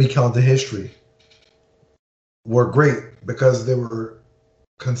that recount the history, were great because they were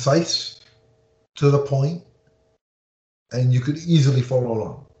concise, to the point, and you could easily follow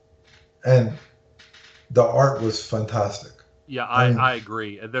along. And the art was fantastic. Yeah, I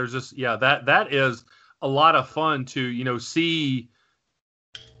agree. There's just that is a lot of fun to see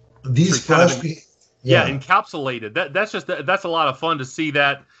these splash pages. Yeah, encapsulated. That's a lot of fun to see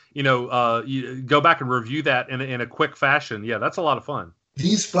that. You go back and review that in a quick fashion. Yeah, that's a lot of fun.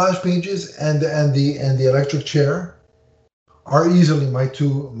 These splash pages and the electric chair are easily my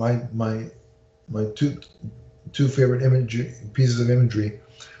two favorite pieces of imagery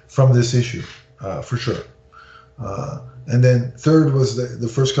from this issue, for sure. And then third was the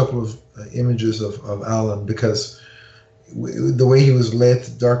first couple of images of Alan, because the way he was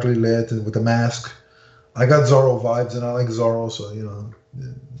lit, darkly lit, and with the mask. I got Zorro vibes, and I like Zorro, so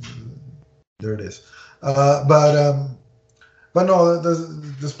there it is. But no,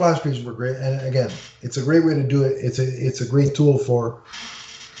 the splash pages were great, and again, it's a great way to do it. It's a great tool for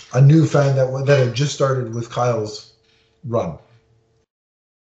a new fan that had just started with Kyle's run.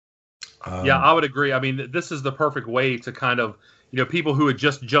 Yeah, I would agree. I mean, this is the perfect way to kind of people who had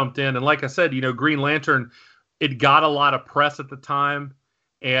just jumped in, and like I said, Green Lantern, it got a lot of press at the time.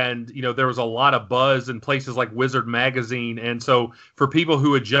 And, there was a lot of buzz in places like Wizard Magazine. And so for people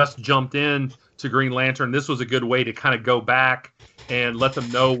who had just jumped in to Green Lantern, this was a good way to kind of go back and let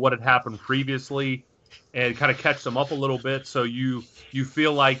them know what had happened previously and kind of catch them up a little bit. So you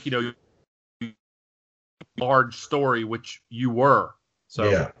feel like, large story, which you were.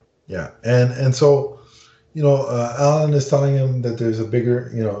 So yeah. And so, Alan is telling him that there's a bigger,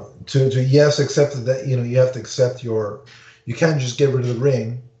 to accept that, you have to accept you can't just get rid of the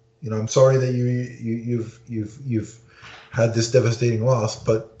ring. I'm sorry that you've had this devastating loss,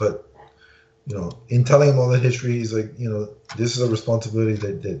 but in telling him all that history, he's like, this is a responsibility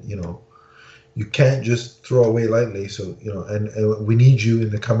that you can't just throw away lightly. So, and we need you in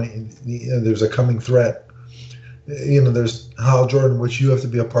the coming. There's a coming threat. There's Hal Jordan, which you have to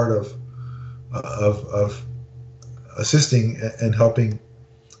be a part of assisting and helping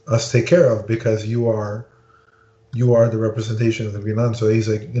us take care of, because you are the representation of the Green Lantern. So he's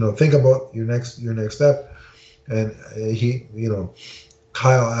like, think about your next step. And he,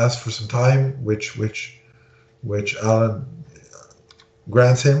 Kyle asked for some time, which Alan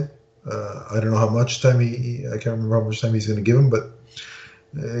grants him. I don't know how much time I can't remember how much time he's going to give him, but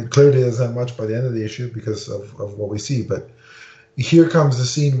clearly doesn't have much by the end of the issue because of what we see. But here comes the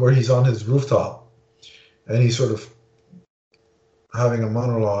scene where he's on his rooftop and he's sort of having a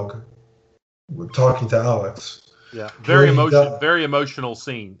monologue, talking to Alex. Yeah, very emotional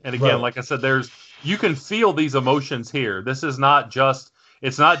scene. And again, like I said, you can feel these emotions here. This is not just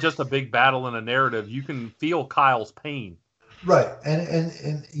a big battle in a narrative. You can feel Kyle's pain. Right,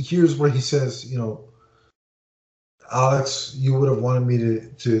 and here's where he says, Alex, you would have wanted me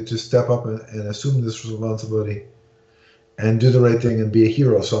to step up and assume this responsibility and do the right thing and be a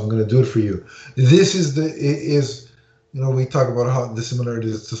hero, so I'm going to do it for you. This is we talk about how the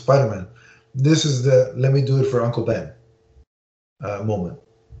similarities to Spider-Man. This is the let me do it for Uncle Ben moment.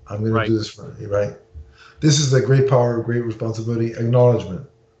 I'm going to do this for you, right? This is the great power, great responsibility, acknowledgement.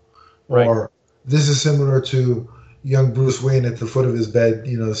 Right. Or this is similar to young Bruce Wayne at the foot of his bed,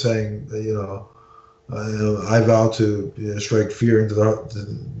 saying, I vow to strike fear into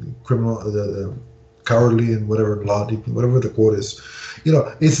the criminal, the cowardly, and whatever the quote is.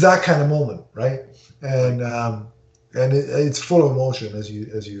 It's that kind of moment, right? And it's full of emotion, as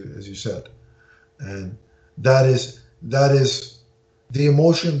you said, and that is the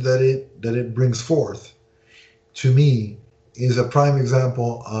emotion that it brings forth. To me, is a prime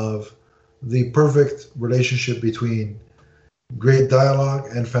example of the perfect relationship between great dialogue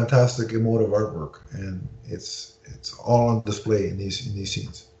and fantastic emotive artwork, and it's all on display in these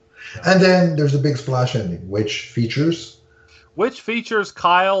scenes. And then there's a big splash ending, which features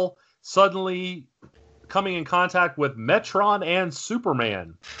Kyle suddenly coming in contact with Metron and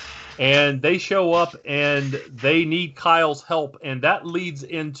Superman, and they show up and they need Kyle's help, and that leads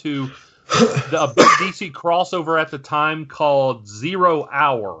into a big DC crossover at the time called 0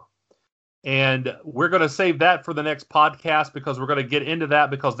 Hour. And we're going to save that for the next podcast because we're going to get into that,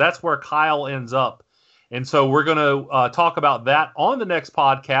 because that's where Kyle ends up. And so we're going to talk about that on the next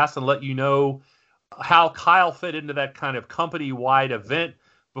podcast and let you know how Kyle fit into that kind of company-wide event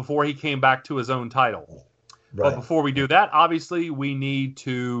before he came back to his own title. Right. But before we do that, obviously, we need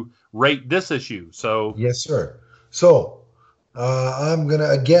to rate this issue. So yes, sir. So I'm going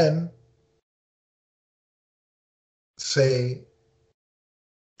to, again, say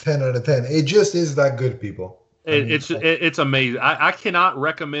 10 out of 10. It just is that good, people. It's amazing. I cannot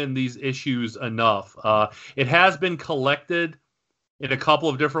recommend these issues enough. It has been collected in a couple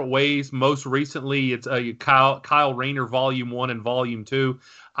of different ways. Most recently, it's Kyle Rayner Volume 1 and Volume 2.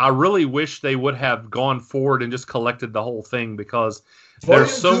 I really wish they would have gone forward and just collected the whole thing, because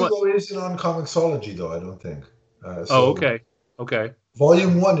there's so much. Volume 2 isn't on Comixology, though, I don't think. Okay.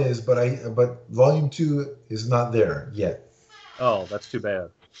 Volume 1 is, but Volume 2 is not there yet. Oh, that's too bad.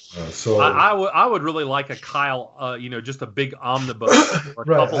 So I would really like a Kyle, just a big omnibus or a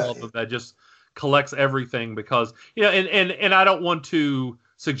couple of them that just collects everything, because and I don't want to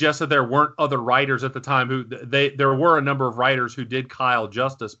suggest that there weren't other writers at the time who there were a number of writers who did Kyle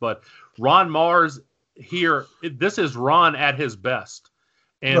justice, but Ron Mars here, this is Ron at his best.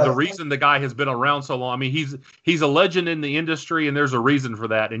 And the reason the guy has been around so long, I mean, he's a legend in the industry, and there's a reason for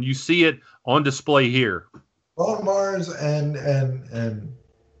that, and you see it on display here. Ron Mars and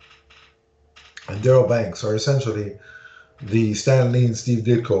Daryl Banks are essentially the Stan Lee and Steve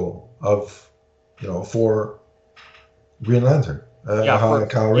Ditko of, for Green Lantern.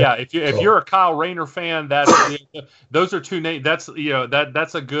 If you're a Kyle Rayner fan, those are two names. That's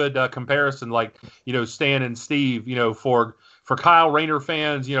that's a good comparison. Like Stan and Steve. For Kyle Rayner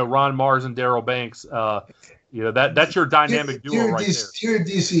fans, Ron Mars and Daryl Banks. That's your dynamic duo right there. Here at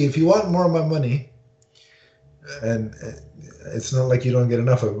DC, if you want more of my money, and it's not like you don't get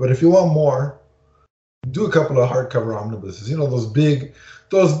enough of it, but if you want more, do a couple of hardcover omnibuses.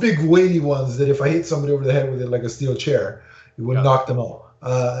 Those big weighty ones that if I hit somebody over the head with it like a steel chair, it would knock them out.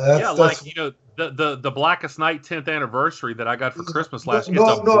 The Blackest Night 10th anniversary that I got for Christmas last year.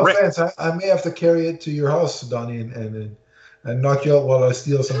 No offense, I may have to carry it to your house, Donnie, and knock you out while I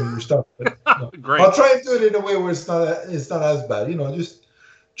steal some of your stuff. But, Great. I'll try and do it in a way where it's not as bad.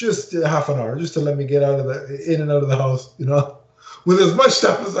 Just half an hour, just to let me get in and out of the house. with as much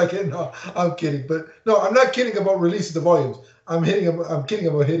stuff as I can. No, I'm kidding, but no, I'm not kidding about releasing the volumes. I'm kidding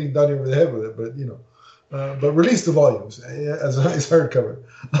about hitting Donnie over the head with it, but but release the volumes as a nice hardcover.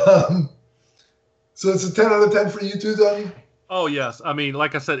 So it's a 10 out of 10 for you too, Donnie? Oh, yes. I mean,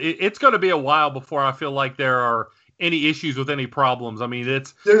 like I said, it's going to be a while before I feel like there are any issues with any problems. I mean,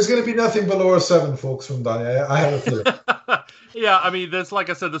 there's going to be nothing below a 7, folks, from Donnie. I have a feeling. Yeah, I mean, that's like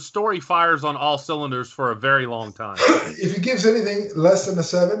I said, the story fires on all cylinders for a very long time. If he gives anything less than a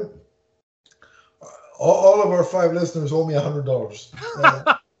 7, all of our 5 listeners owe me $100,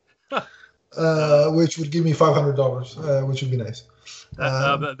 which would give me $500, which would be nice.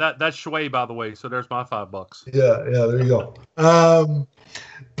 That's Shui, by the way. So there's my $5. Yeah, there you go.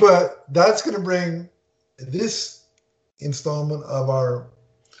 But that's going to bring this installment of our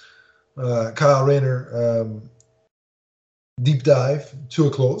Kyle Rayner deep dive to a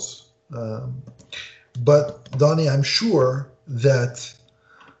close. But Donnie, I'm sure that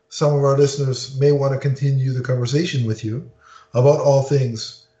some of our listeners may want to continue the conversation with you about all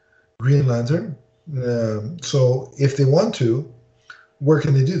things Green Lantern. So if they want to, where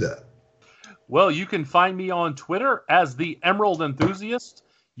can they do that? Well, you can find me on Twitter as the Emerald Enthusiast.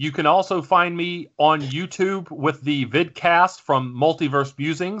 You can also find me on YouTube with the vidcast from Multiverse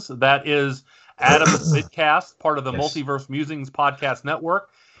Musings. That is Adam's vidcast, part of the Multiverse Musings podcast network.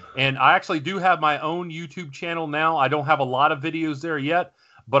 And I actually do have my own YouTube channel now. I don't have a lot of videos there yet,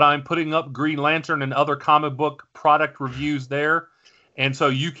 but I'm putting up Green Lantern and other comic book product reviews there. And so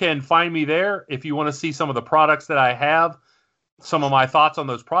you can find me there if you want to see some of the products that I have, some of my thoughts on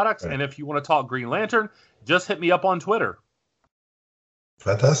those products. Right. And if you want to talk Green Lantern, just hit me up on Twitter.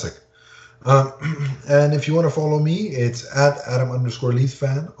 Fantastic. And if you want to follow me, it's at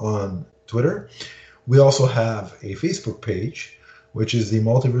Adam_LeithFan on Twitter. We also have a Facebook page, which is the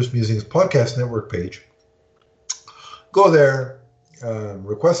Multiverse Musings Podcast Network page. Go there,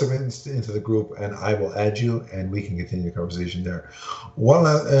 request them into the group, and I will add you, and we can continue the conversation there.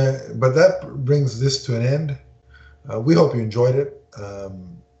 But that brings this to an end. We hope you enjoyed it.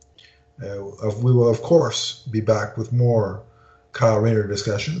 We will, of course, be back with more Kyle Rayner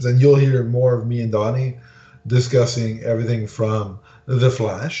discussions, and you'll hear more of me and Donnie discussing everything from The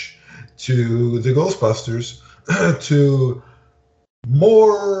Flash to the Ghostbusters to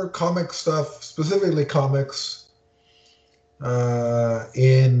more comic stuff, specifically comics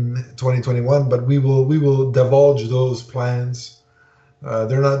in 2021. But we will divulge those plans.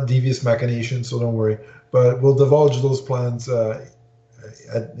 They're not devious machinations, so don't worry. But we'll divulge those plans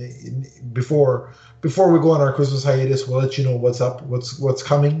before we go on our Christmas hiatus. We'll let you know what's up, what's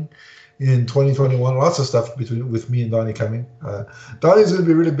coming in 2021. Lots of stuff with me and Donnie coming. Donnie's going to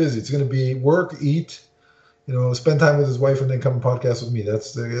be really busy. It's going to be work, eat, spend time with his wife, and then come and podcast with me.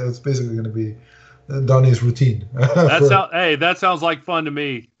 That's basically going to be Donnie's routine. That sounds like fun to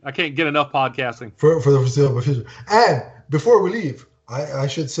me. I can't get enough podcasting for the foreseeable future. And before we leave, I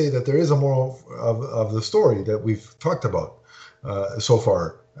should say that there is a moral of the story that we've talked about so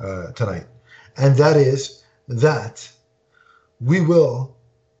far tonight. And that is that we will,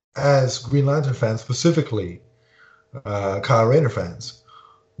 as Green Lantern fans, specifically Kyle Rayner fans,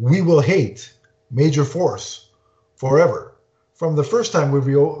 we will hate Major Force forever. From the first time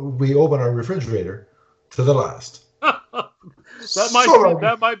we open our refrigerator to the last.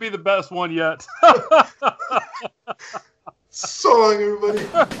 That might be the best one yet. So long, everybody.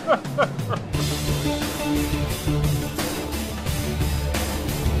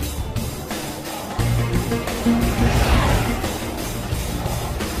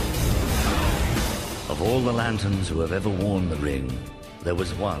 Of all the lanterns who have ever worn the ring, there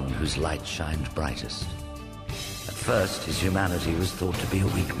was one whose light shined brightest. At first, his humanity was thought to be a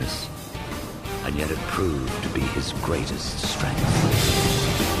weakness, and yet it proved to be his greatest strength.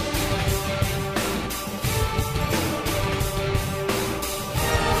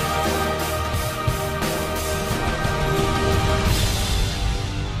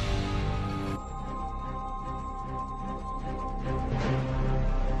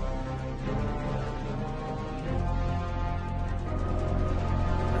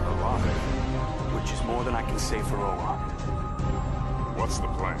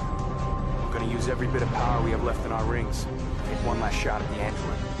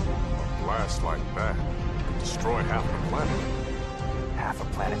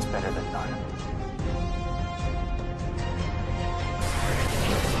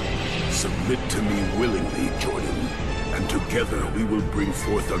 Submit to me willingly, Jordan, and together we will bring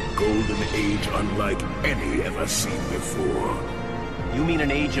forth a golden age unlike any ever seen before. You mean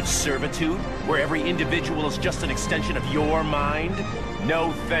an age of servitude, where every individual is just an extension of your mind?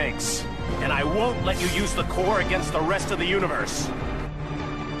 No thanks. And I won't let you use the core against the rest of the universe.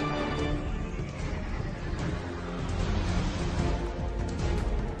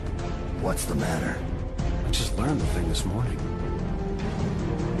 What's the matter? I just learned the thing this morning.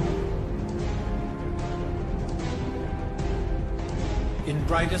 In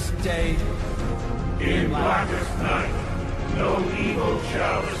brightest day, In blackest night, no evil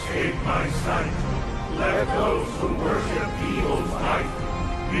shall escape my sight. Let those who worship evil's might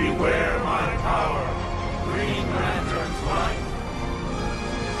beware my power.